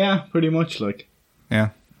 Yeah, pretty much, like. Yeah.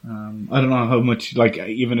 I don't know how much, like,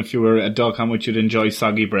 even if you were a duck, how much you'd enjoy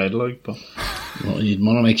soggy bread, like, but... Well, you'd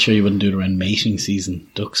want to make sure you wouldn't do it around mating season.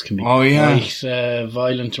 Ducks can be quite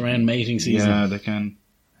violent around mating season. Yeah, they can.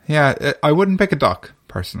 Yeah, I wouldn't pick a duck,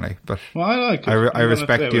 personally, but... Well, I like it. I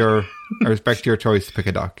respect your choice to pick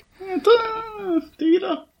a duck. Yeah, do you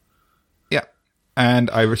know? Yeah, and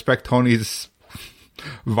I respect Tony's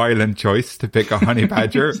violent choice to pick a honey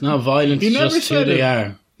badger. It's not violent, it's just who they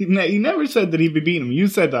are. He never said that he'd be beating him. You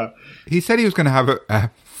said that. He said he was going to have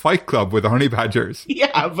a fight club with the honey badgers.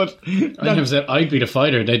 Yeah, but... I never said I'd be the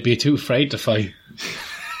fighter. They'd be too afraid to fight.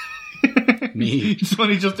 Me.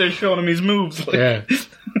 Somebody's just there showing him his moves. Like,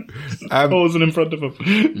 Yeah. posing in front of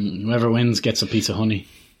him. Whoever wins gets a piece of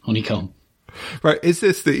honeycomb. Right, is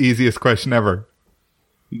this the easiest question ever?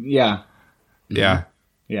 Yeah. Yeah.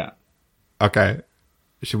 Yeah. Okay.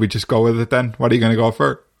 Should we just go with it then? What are you going to go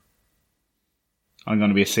for? I'm going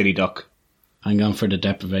to be a city duck. I'm going for the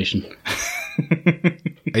deprivation.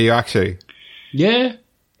 Are you actually? Yeah.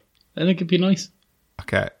 I think it'd be nice.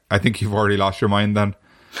 Okay. I think you've already lost your mind then.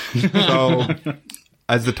 So,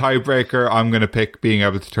 as the tiebreaker, I'm going to pick being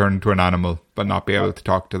able to turn into an animal, but not be able to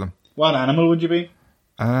talk to them. What animal would you be?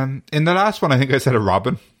 In the last one, I think I said a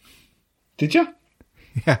robin. Did you?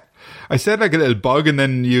 Yeah. I said like a little bug, and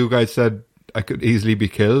then you guys said I could easily be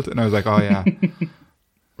killed, and I was like, oh yeah.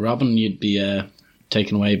 Robin, you'd be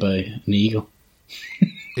taken away by an eagle.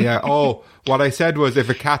 Yeah. Oh, what I said was if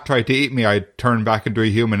a cat tried to eat me, I'd turn back into a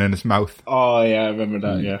human in its mouth. Oh, yeah, I remember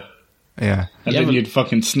that, yeah. Yeah. And then you'd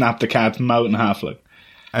fucking snap the cat's mouth in half, like.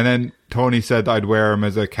 And then Tony said I'd wear him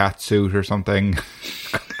as a cat suit or something.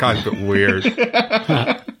 Kind of a bit weird.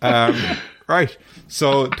 Right.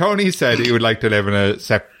 So Tony said he would like to live in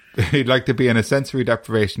he'd like to be in a sensory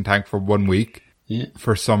deprivation tank for 1 week. Yeah.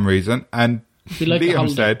 For some reason. And like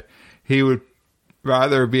Liam said he would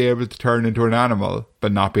rather be able to turn into an animal,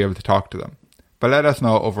 but not be able to talk to them. But let us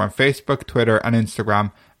know over on Facebook, Twitter, and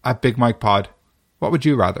Instagram at Big Mike Pod. What would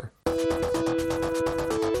you rather?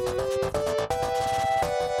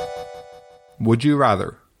 Would you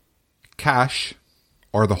rather Cash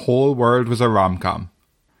or the whole world was a rom-com?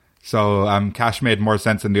 So Cash made more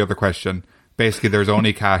sense than the other question. Basically, there's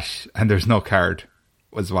only cash and there's no card.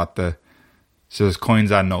 Was what so there's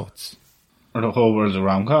coins and notes. Or the whole world's a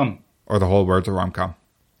rom-com. Or the whole world's a rom-com.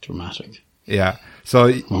 Dramatic. Yeah.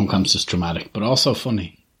 So Rom-com's just dramatic, but also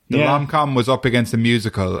funny. The rom-com was up against a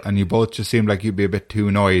musical, and you both just seemed like you'd be a bit too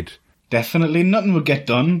annoyed. Definitely, nothing would get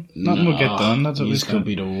done. Nothing would get done. That's what This could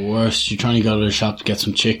be the worst. You're trying to go to the shop to get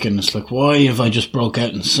some chicken. It's like, why have I just broke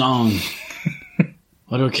out in song?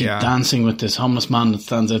 Why do I keep dancing with this homeless man that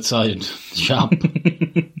stands outside the shop?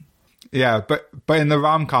 Yeah, but in the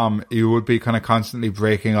rom-com, you would be kind of constantly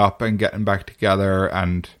breaking up and getting back together,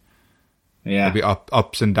 and there'd be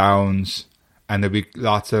ups and downs, and there'd be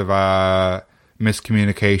lots of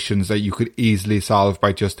miscommunications that you could easily solve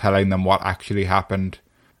by just telling them what actually happened.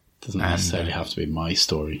 Doesn't necessarily have to be my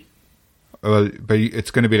story. Well, but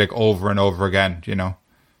it's going to be like over and over again, you know?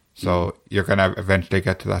 So you're going to eventually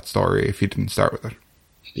get to that story if you didn't start with it.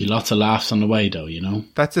 Be lots of laughs on the way, though, you know?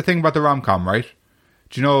 That's the thing about the rom-com, right?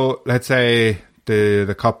 Do you know, let's say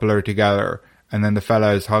the couple are together and then the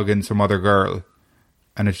fella is hugging some other girl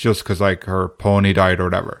and it's just because, like, her pony died or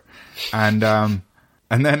whatever. And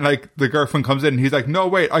then, like, the girlfriend comes in and he's like, no,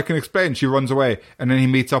 wait, I can explain. She runs away. And then he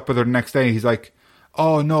meets up with her the next day and he's like,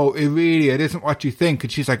 oh, no, it isn't what you think.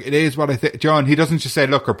 And she's like, it is what I think. John, he doesn't just say,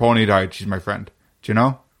 look, her pony died. She's my friend. Do you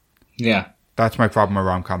know? Yeah. That's my problem with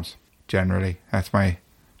rom-coms, generally. That's my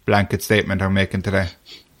blanket statement I'm making today.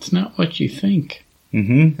 It's not what you think.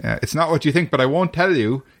 Mm-hmm. Yeah, it's not what you think, but I won't tell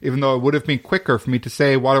you, even though it would have been quicker for me to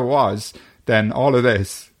say what it was than all of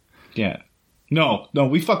this. Yeah. No,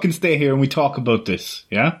 we fucking stay here and we talk about this,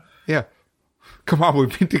 yeah? Yeah. Come on,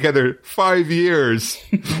 we've been together 5 years.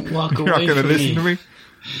 Don't walk You're away not going to from listen me. to me?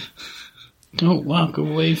 Don't walk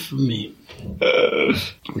away from me.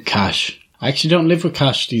 With Cash. I actually don't live with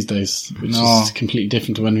Cash these days, which is completely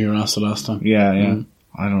different to when we were asked the last time. Yeah.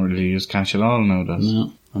 I don't really use cash at all nowadays.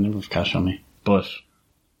 No, I never have cash on me. But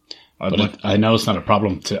I know it's not a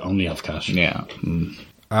problem to only have cash. Yeah.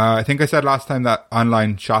 I think I said last time that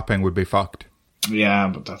online shopping would be fucked. Yeah,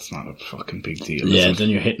 but that's not a fucking big deal. Yeah, then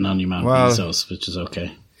you're hitting on your man Bezos, which is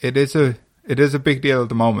okay. It is a big deal at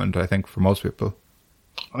the moment, I think, for most people.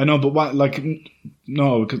 I know, but what? Like,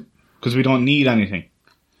 no, because we don't need anything.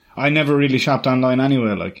 I never really shopped online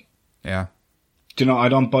anyway. Like, yeah. Do you know? I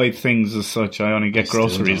don't buy things as such. I only get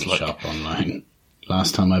groceries. Like, shop online.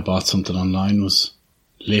 Last time I bought something online was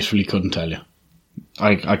literally couldn't tell you.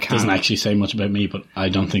 I can't. Doesn't actually say much about me, but I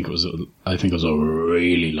don't think it was. I think it was a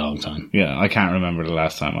really long time. Yeah, I can't remember the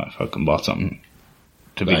last time I fucking bought something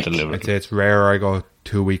to be delivered. I'd say it's rare I go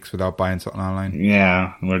 2 weeks without buying something online.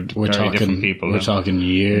 Yeah, we're talking different people. We're talking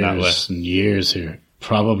years and years here.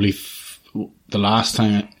 Probably the last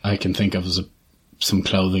time I can think of is some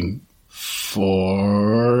clothing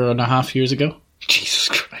 4.5 years ago. Jesus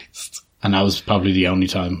Christ! And that was probably the only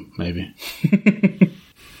time, maybe.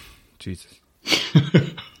 Jesus.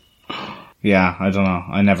 Yeah, I don't know.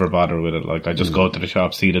 I never bother with it. Like, I just go to the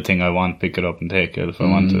shop, see the thing I want, pick it up and take it if I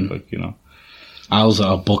want it. Like, you know. Al's,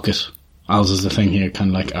 I'll book it. Al's is the thing here, kind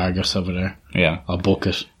of like Argos over there. Yeah. I'll book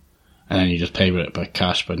it. And then you just pay with it by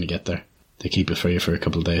cash when you get there. They keep it for you for a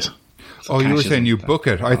couple of days. So you were saying you book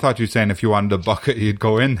it. I thought you were saying if you wanted a bucket, you'd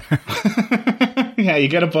go in. Yeah, you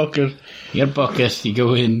get a bucket. You get a bucket, you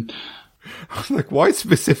go in. I was like, why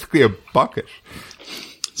specifically a bucket?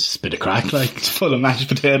 It's just a bit of crack, like. It's full of mashed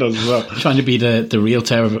potatoes as well. Trying to be the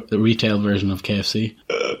retail version of KFC.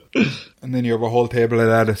 And then you have a whole table of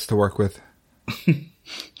lettuce to work with.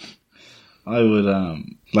 I would,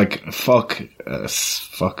 fuck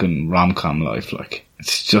fucking rom-com life. Like,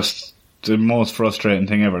 it's just the most frustrating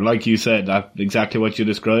thing ever. Like you said, that exactly what you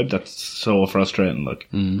described, that's so frustrating. Like,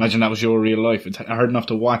 imagine that was your real life. It's hard enough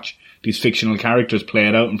to watch these fictional characters play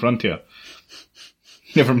it out in front of you.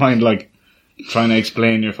 Never mind, like, trying to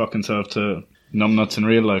explain your fucking self to numbnuts in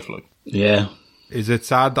real life, like. Yeah. Is it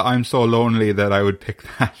sad that I'm so lonely that I would pick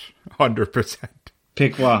that 100%?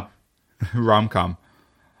 Pick what? Rom-com.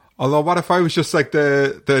 Although, what if I was just like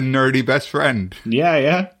the nerdy best friend?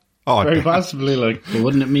 Yeah. Oh, very damn. possibly, like. But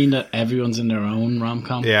wouldn't it mean that everyone's in their own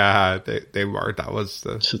rom-com? Yeah, they were. That was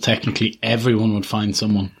the... So technically everyone would find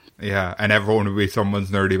someone. Yeah, and everyone would be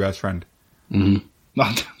someone's nerdy best friend. Mm-hmm.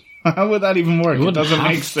 How would that even work? It doesn't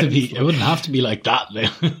make sense. It wouldn't have to be like that.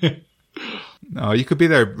 No, you could be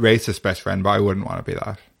their racist best friend, but I wouldn't want to be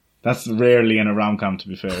that. That's rarely in a rom-com, to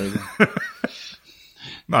be fair, is it?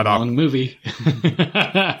 Not Wrong often. movie.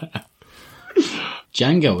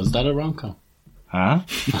 Django, is that a rom-com? Huh?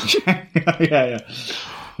 yeah.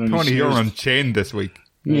 Tony, you're unchained this week.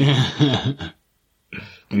 Yeah.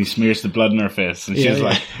 And he smears the blood in her face, and she's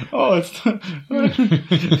like, "Oh, it's not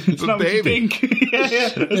what you think."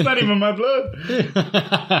 yeah, it's not even my blood.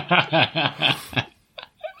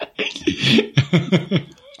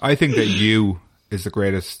 I think that You is the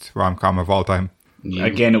greatest rom-com of all time. Yeah.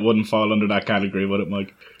 Again, it wouldn't fall under that category, would it,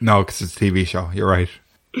 Mike? No, because it's a TV show. You're right.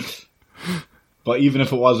 But even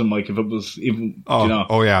if it wasn't, Mike, if it was even,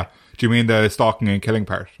 Oh yeah. Do you mean the stalking and killing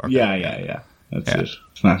part? Okay. Yeah. That's it.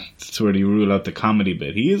 It's not. It's where you rule out the comedy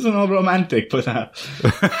bit. He isn't all romantic, but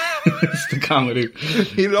it's the comedy.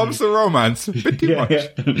 He loves the romance a bit too much. Yeah.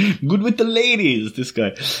 Good with the ladies, this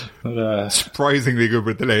guy. But, Surprisingly good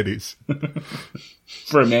with the ladies.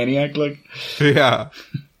 for a maniac, like. Yeah.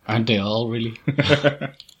 Aren't they all, really? It's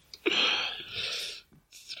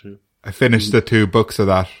true. I finished the 2 books of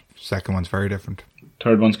that. Second one's very different.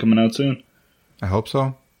 Third one's coming out soon. I hope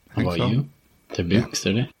so. I think How so. about you? The books,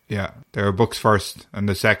 are they? Yeah, there are books first, and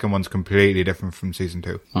the second one's completely different from season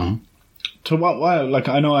 2. Uh-huh. So what? Like,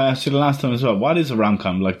 I know I asked you the last time as well. What is a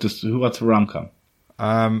rom-com? Like, what's a rom-com?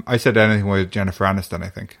 I said anything with Jennifer Aniston, I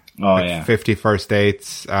think. Oh, like yeah. 50 First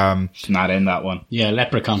Dates, She's not in that one. Yeah,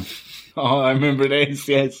 Leprechaun. Oh, I remember this,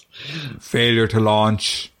 yes. Failure to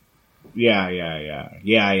Launch. Yeah.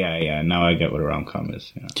 Now I get what a rom-com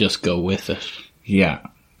is. Yeah. Just go with it. Yeah.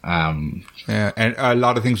 Yeah, and a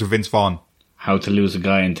lot of things with Vince Vaughn. How to Lose a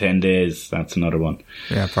Guy in 10 Days. That's another one.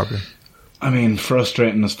 Yeah, probably. I mean,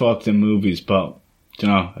 frustrating as fuck in movies, but,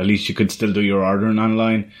 at least you could still do your ordering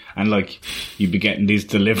online, and, like, you'd be getting these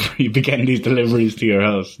deliveries to your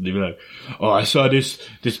house, and they'd be like, "Oh, I saw this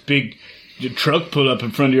big truck pull up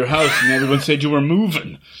in front of your house, and everyone said you were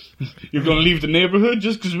moving. You're going to leave the neighborhood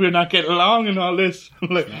just because we're not getting along and all this." I'm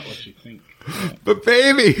like, "Not what you think." But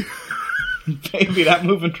baby! Baby, that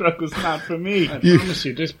moving truck was not for me. I promise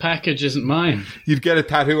you, this package isn't mine. You'd get a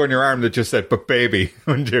tattoo on your arm that just said, "But baby,"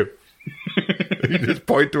 wouldn't you? You just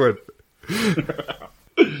point to it.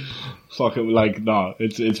 Fuck it, like, no,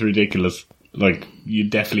 it's ridiculous. Like, you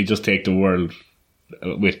definitely just take the world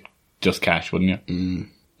with just cash, wouldn't you? Mm.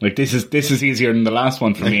 Like, this is easier than the last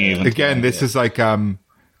one for me. Even. Again, this is like kind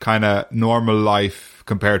of normal life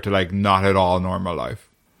compared to like not at all normal life.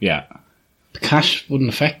 Yeah. The cash wouldn't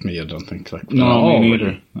affect me, I don't think. Like, No, me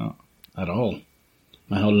neither. No. At all.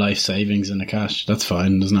 My whole life savings in the cash. That's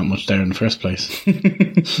fine. There's not much there in the first place.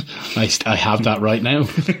 I have that right now.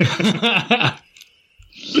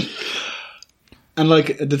 And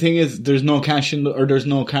like, the thing is, there's no cash or there's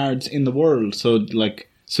no cards in the world. So like,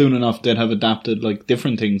 soon enough they'd have adapted like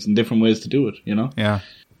different things and different ways to do it, Yeah.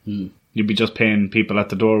 You'd be just paying people at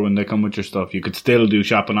the door when they come with your stuff. You could still do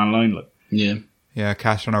shopping online, like. Yeah. Yeah,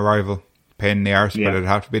 cash on arrival. Pain in the arse, but it'd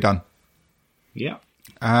have to be done. Yeah.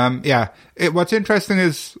 What's interesting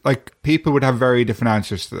is, like, people would have very different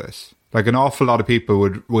answers to this. Like, an awful lot of people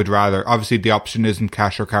would rather, obviously the option isn't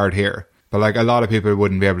cash or card here, but like a lot of people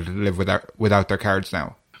wouldn't be able to live without their cards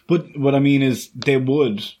now. But what I mean is, they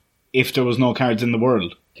would, if there was no cards in the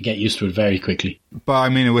world. I get used to it very quickly. But I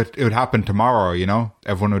mean, it would happen tomorrow, you know?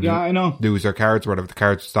 Everyone would I know. lose their cards or whatever. The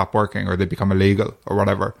cards stop working or they become illegal or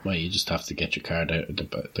whatever. Well, you just have to get your card out of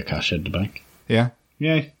the cash out of the bank. Yeah?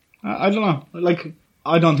 Yeah. I don't know. Like,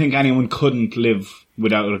 I don't think anyone couldn't live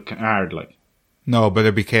without a card, like. No, but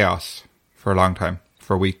it'd be chaos for a long time.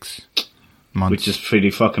 For weeks. Months. Which is pretty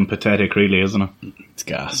fucking pathetic, really, isn't it? It's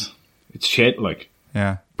gas. It's shit, like.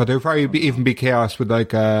 Yeah. But there'd probably even be chaos with, like,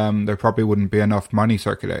 there probably wouldn't be enough money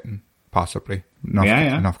circulating. Possibly.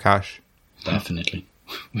 Enough cash. Definitely.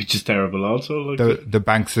 Which is terrible also. Like. The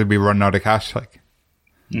banks would be running out of cash, like.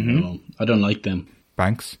 Mm-hmm. No, I don't like them.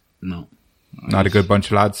 Banks? No. Not a good bunch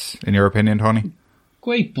of lads, in your opinion, Tony?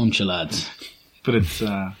 Great bunch of lads. But it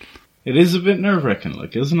is a bit nerve-wracking,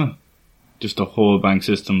 like, isn't it? Just a whole bank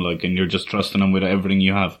system, like, and you're just trusting them with everything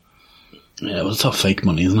you have. Yeah, well, it's all fake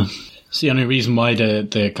money, isn't it? It's the only reason why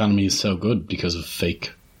the economy is so good, because of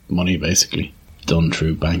fake money, basically, done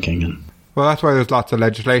through banking. And Well, that's why there's lots of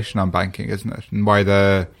legislation on banking, isn't it? And why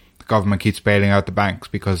the government keeps bailing out the banks,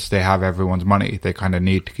 because they have everyone's money. They kind of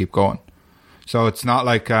need to keep going. So it's not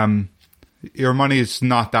like your money is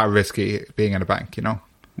not that risky being in a bank, you know?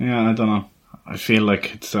 Yeah, I don't know. I feel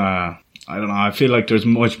like it's, I don't know. I feel like there's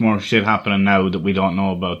much more shit happening now that we don't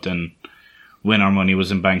know about than when our money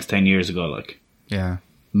was in banks 10 years ago, like. Yeah.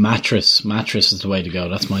 Mattress is the way to go.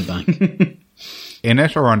 That's my bank. In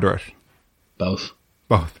it or under it? Both.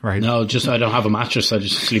 Both, right? No, just I don't have a mattress. I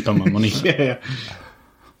just sleep on my money. Yeah.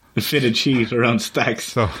 The fitted sheet around stacks.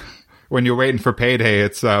 So when you're waiting for payday,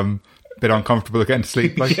 it's a bit uncomfortable getting to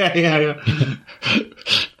sleep. Like. Yeah.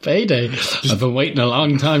 Payday. I've been waiting a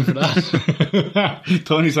long time for that.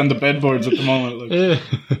 Tony's on the bedboards at the moment.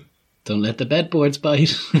 Like. Don't let the bedboards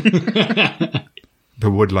bite. The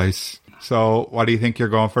wood lice. So what do you think you're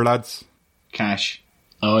going for, lads? Cash.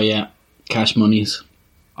 Oh, yeah. Cash monies.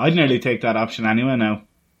 I'd nearly take that option anyway now.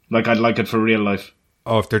 Like, I'd like it for real life.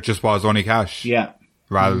 Oh, if there just was only cash? Yeah.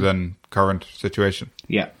 Rather than current situation?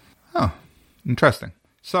 Yeah. Oh, interesting.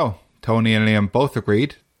 So, Tony and Liam both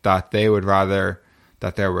agreed that they would rather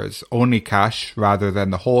that there was only cash rather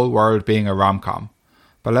than the whole world being a rom-com.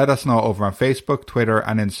 But let us know over on Facebook, Twitter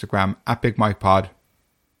and Instagram at Big Mike Pod.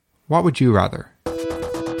 What would you rather?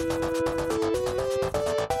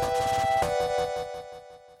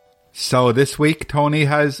 So this week, Tony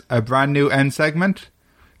has a brand new end segment.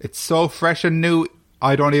 It's so fresh and new,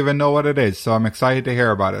 I don't even know what it is. So I'm excited to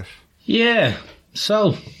hear about it. Yeah.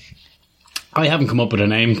 So, I haven't come up with a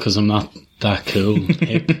name because I'm not that cool,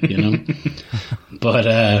 hip, you know.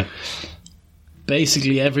 But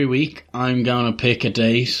basically every week I'm going to pick a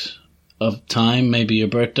date of time. Maybe your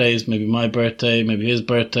birthdays, maybe my birthday, maybe his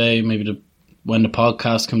birthday, maybe when the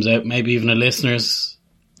podcast comes out, maybe even a listener's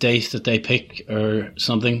date that they pick or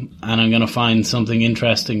something, and I'm going to find something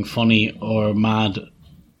interesting, funny or mad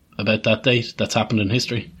about that date that's happened in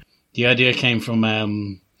history. The idea came from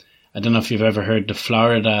I don't know if you've ever heard the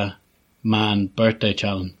Florida Man birthday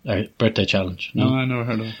challenge. No, I never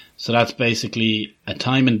heard of it. So that's basically a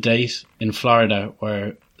time and date in Florida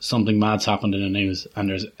where something mad's happened in the news, and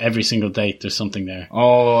there's every single date there's something there.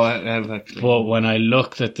 Oh, I have actually. But when I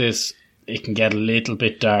looked at this, it can get a little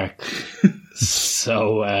bit dark.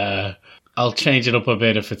 So I'll change it up a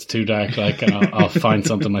bit if it's too dark, like, and I'll find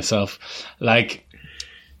something myself. Like,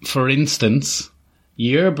 for instance,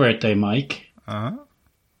 your birthday, Mike.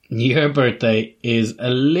 Your birthday is a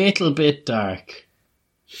little bit dark.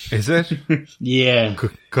 Is it? Yeah.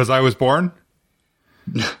 Because I was born?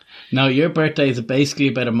 No, your birthday is basically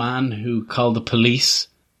about a man who called the police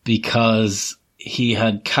because he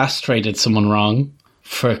had castrated someone wrong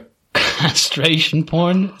for castration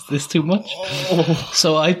porn. Is this too much? Oh.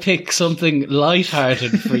 So I pick something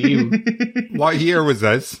lighthearted for you. What year was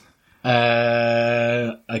this?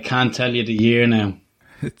 I can't tell you the year now.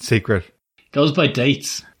 It's secret. Goes by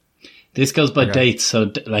dates. This goes by dates.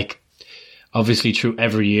 So, like, obviously through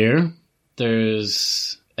every year,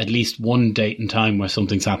 there's at least one date and time where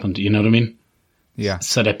something's happened. You know what I mean? Yeah.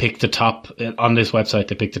 So they pick the top. On this website,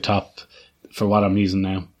 they pick the top for what I'm using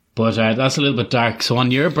now. But that's a little bit dark. So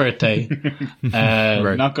on your birthday...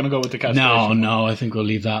 Right. Not going to go with the castration. No, I think we'll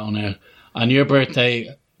leave that one out. On your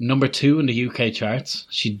birthday, number 2 in the UK charts,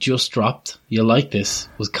 she just dropped, you'll like this,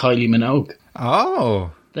 was Kylie Minogue.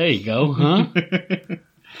 Oh. There you go, huh?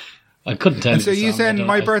 I couldn't tell you. So you saying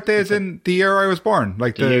my birthday is in the year I was born?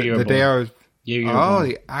 Like the day I was... born.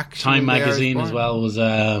 The actual Time magazine as well was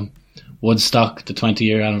Woodstock, the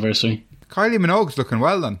 20-year anniversary. Kylie Minogue's looking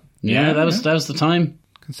well then. Yeah, that was the time.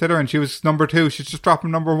 Considering she was number 2, she's just dropped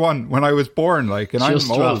from number 1 when I was born, like, and just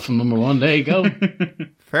I'm dropped old. from number 1. There you go.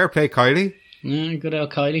 Fair play, Kylie. Yeah, good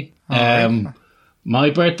old Kylie. Right. My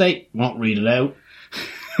birthday, won't read it out.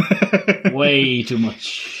 Way too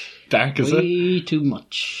much. Dark, is it? Way too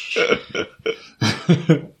much.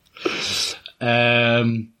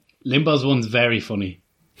 Limbo's one's very funny.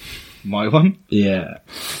 My one? Yeah.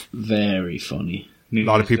 Very funny. A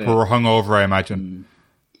lot of people were hungover, I imagine.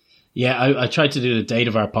 Yeah, I tried to do the date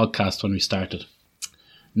of our podcast when we started.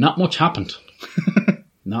 Not much happened.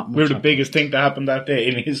 Not much. We're the biggest thing that happened that day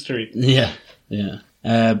in history. Yeah, yeah.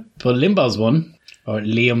 But Limbo's one, or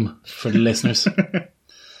Liam for the listeners.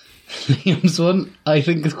 Liam's one, I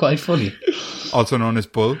think, is quite funny. Also known as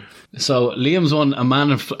Bull. So Liam's one, a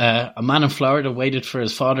man in Florida waited for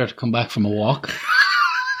his father to come back from a walk.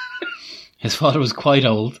 His father was quite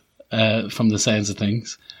old, from the sounds of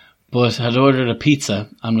things, but had ordered a pizza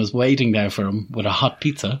and was waiting there for him with a hot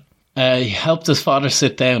pizza. He helped his father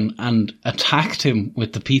sit down and attacked him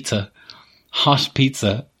with the pizza, hot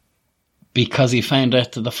pizza, because he found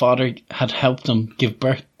out that the father had helped him give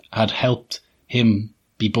birth, had helped him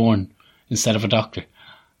be born instead of a doctor.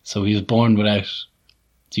 So he was born without...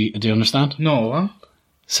 Do you understand? No, huh?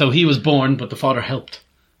 So he was born, but the father helped.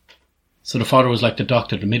 So the father was like the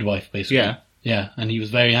doctor, the midwife, basically. Yeah. Yeah, and he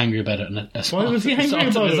was very angry about it. And why was he angry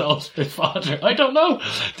about his it? His father. I don't know.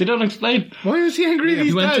 They don't explain. Why was he angry at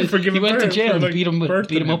his dad for giving birth? He went to jail and like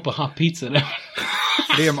beat him up with hot pizza.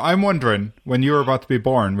 Liam, I'm wondering, when you were about to be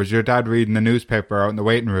born, was your dad reading the newspaper out in the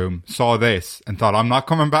waiting room, saw this, and thought, I'm not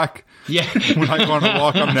coming back? Yeah. When I go on a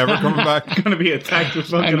walk, I'm never coming back. Going to be attacked with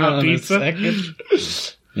fucking hot pizza.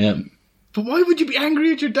 Yeah. But why would you be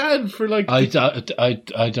angry at your dad for like... I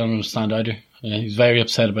don't understand either. Yeah, he's very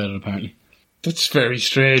upset about it, apparently. That's very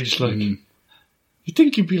strange. Like, you'd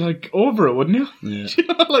think you'd be like over it, wouldn't you? Yeah. You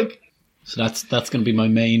know, like. So that's going to be my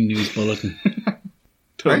main news bulletin.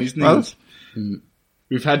 Tony's right, news.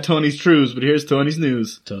 We've had Tony's truths, but here's Tony's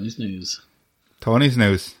news. Tony's news. Tony's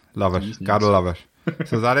news. Love it. Gotta love it.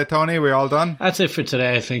 So is that it, Tony? We all done? That's it for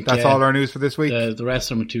today, I think. That's all our news for this week? The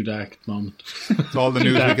rest of them are too dark at the moment. It's all the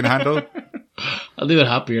news we can handle. I'll do it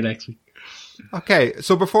happier next week. Okay,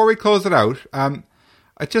 so before we close it out,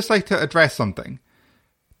 I'd just like to address something.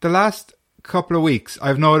 The last couple of weeks,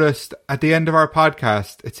 I've noticed at the end of our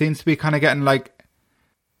podcast, it seems to be kind of getting like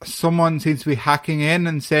someone seems to be hacking in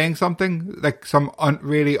and saying something, like some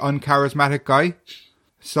really uncharismatic guy.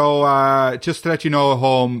 So just to let you know at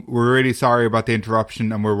home, we're really sorry about the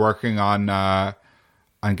interruption, and we're working on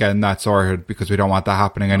getting that sorted because we don't want that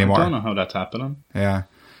happening anymore. I don't know how that's happening. Yeah.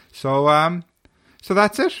 So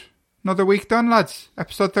that's it. Another week done, lads.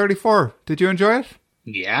 Episode 34. Did you enjoy it?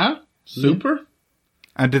 Yeah. Super.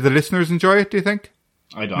 And did the listeners enjoy it, do you think?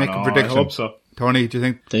 I don't Make know. a prediction. I hope so. Tony, do you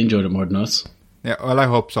think? They enjoyed it more than us. Yeah, well, I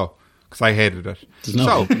hope so. Because I hated it. There's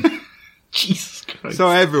no Jesus Christ. So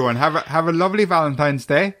everyone, have a lovely Valentine's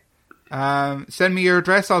Day. Send me your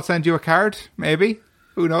address. I'll send you a card, maybe.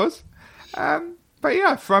 Who knows? But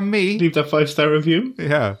yeah, from me. Leave that 5-star review.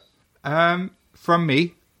 Yeah. From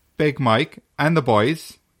me, Big Mike, and the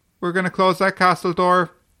boys, we're going to close that castle door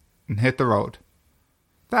and hit the road.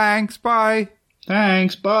 Thanks, bye.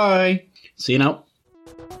 Thanks, bye. See you now.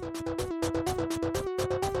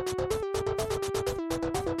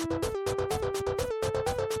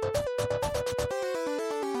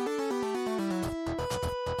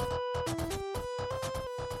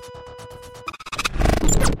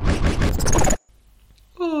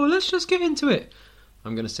 Oh, let's just get into it.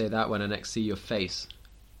 I'm going to say that when I next see your face.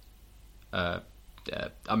 I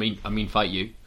mean, fight you.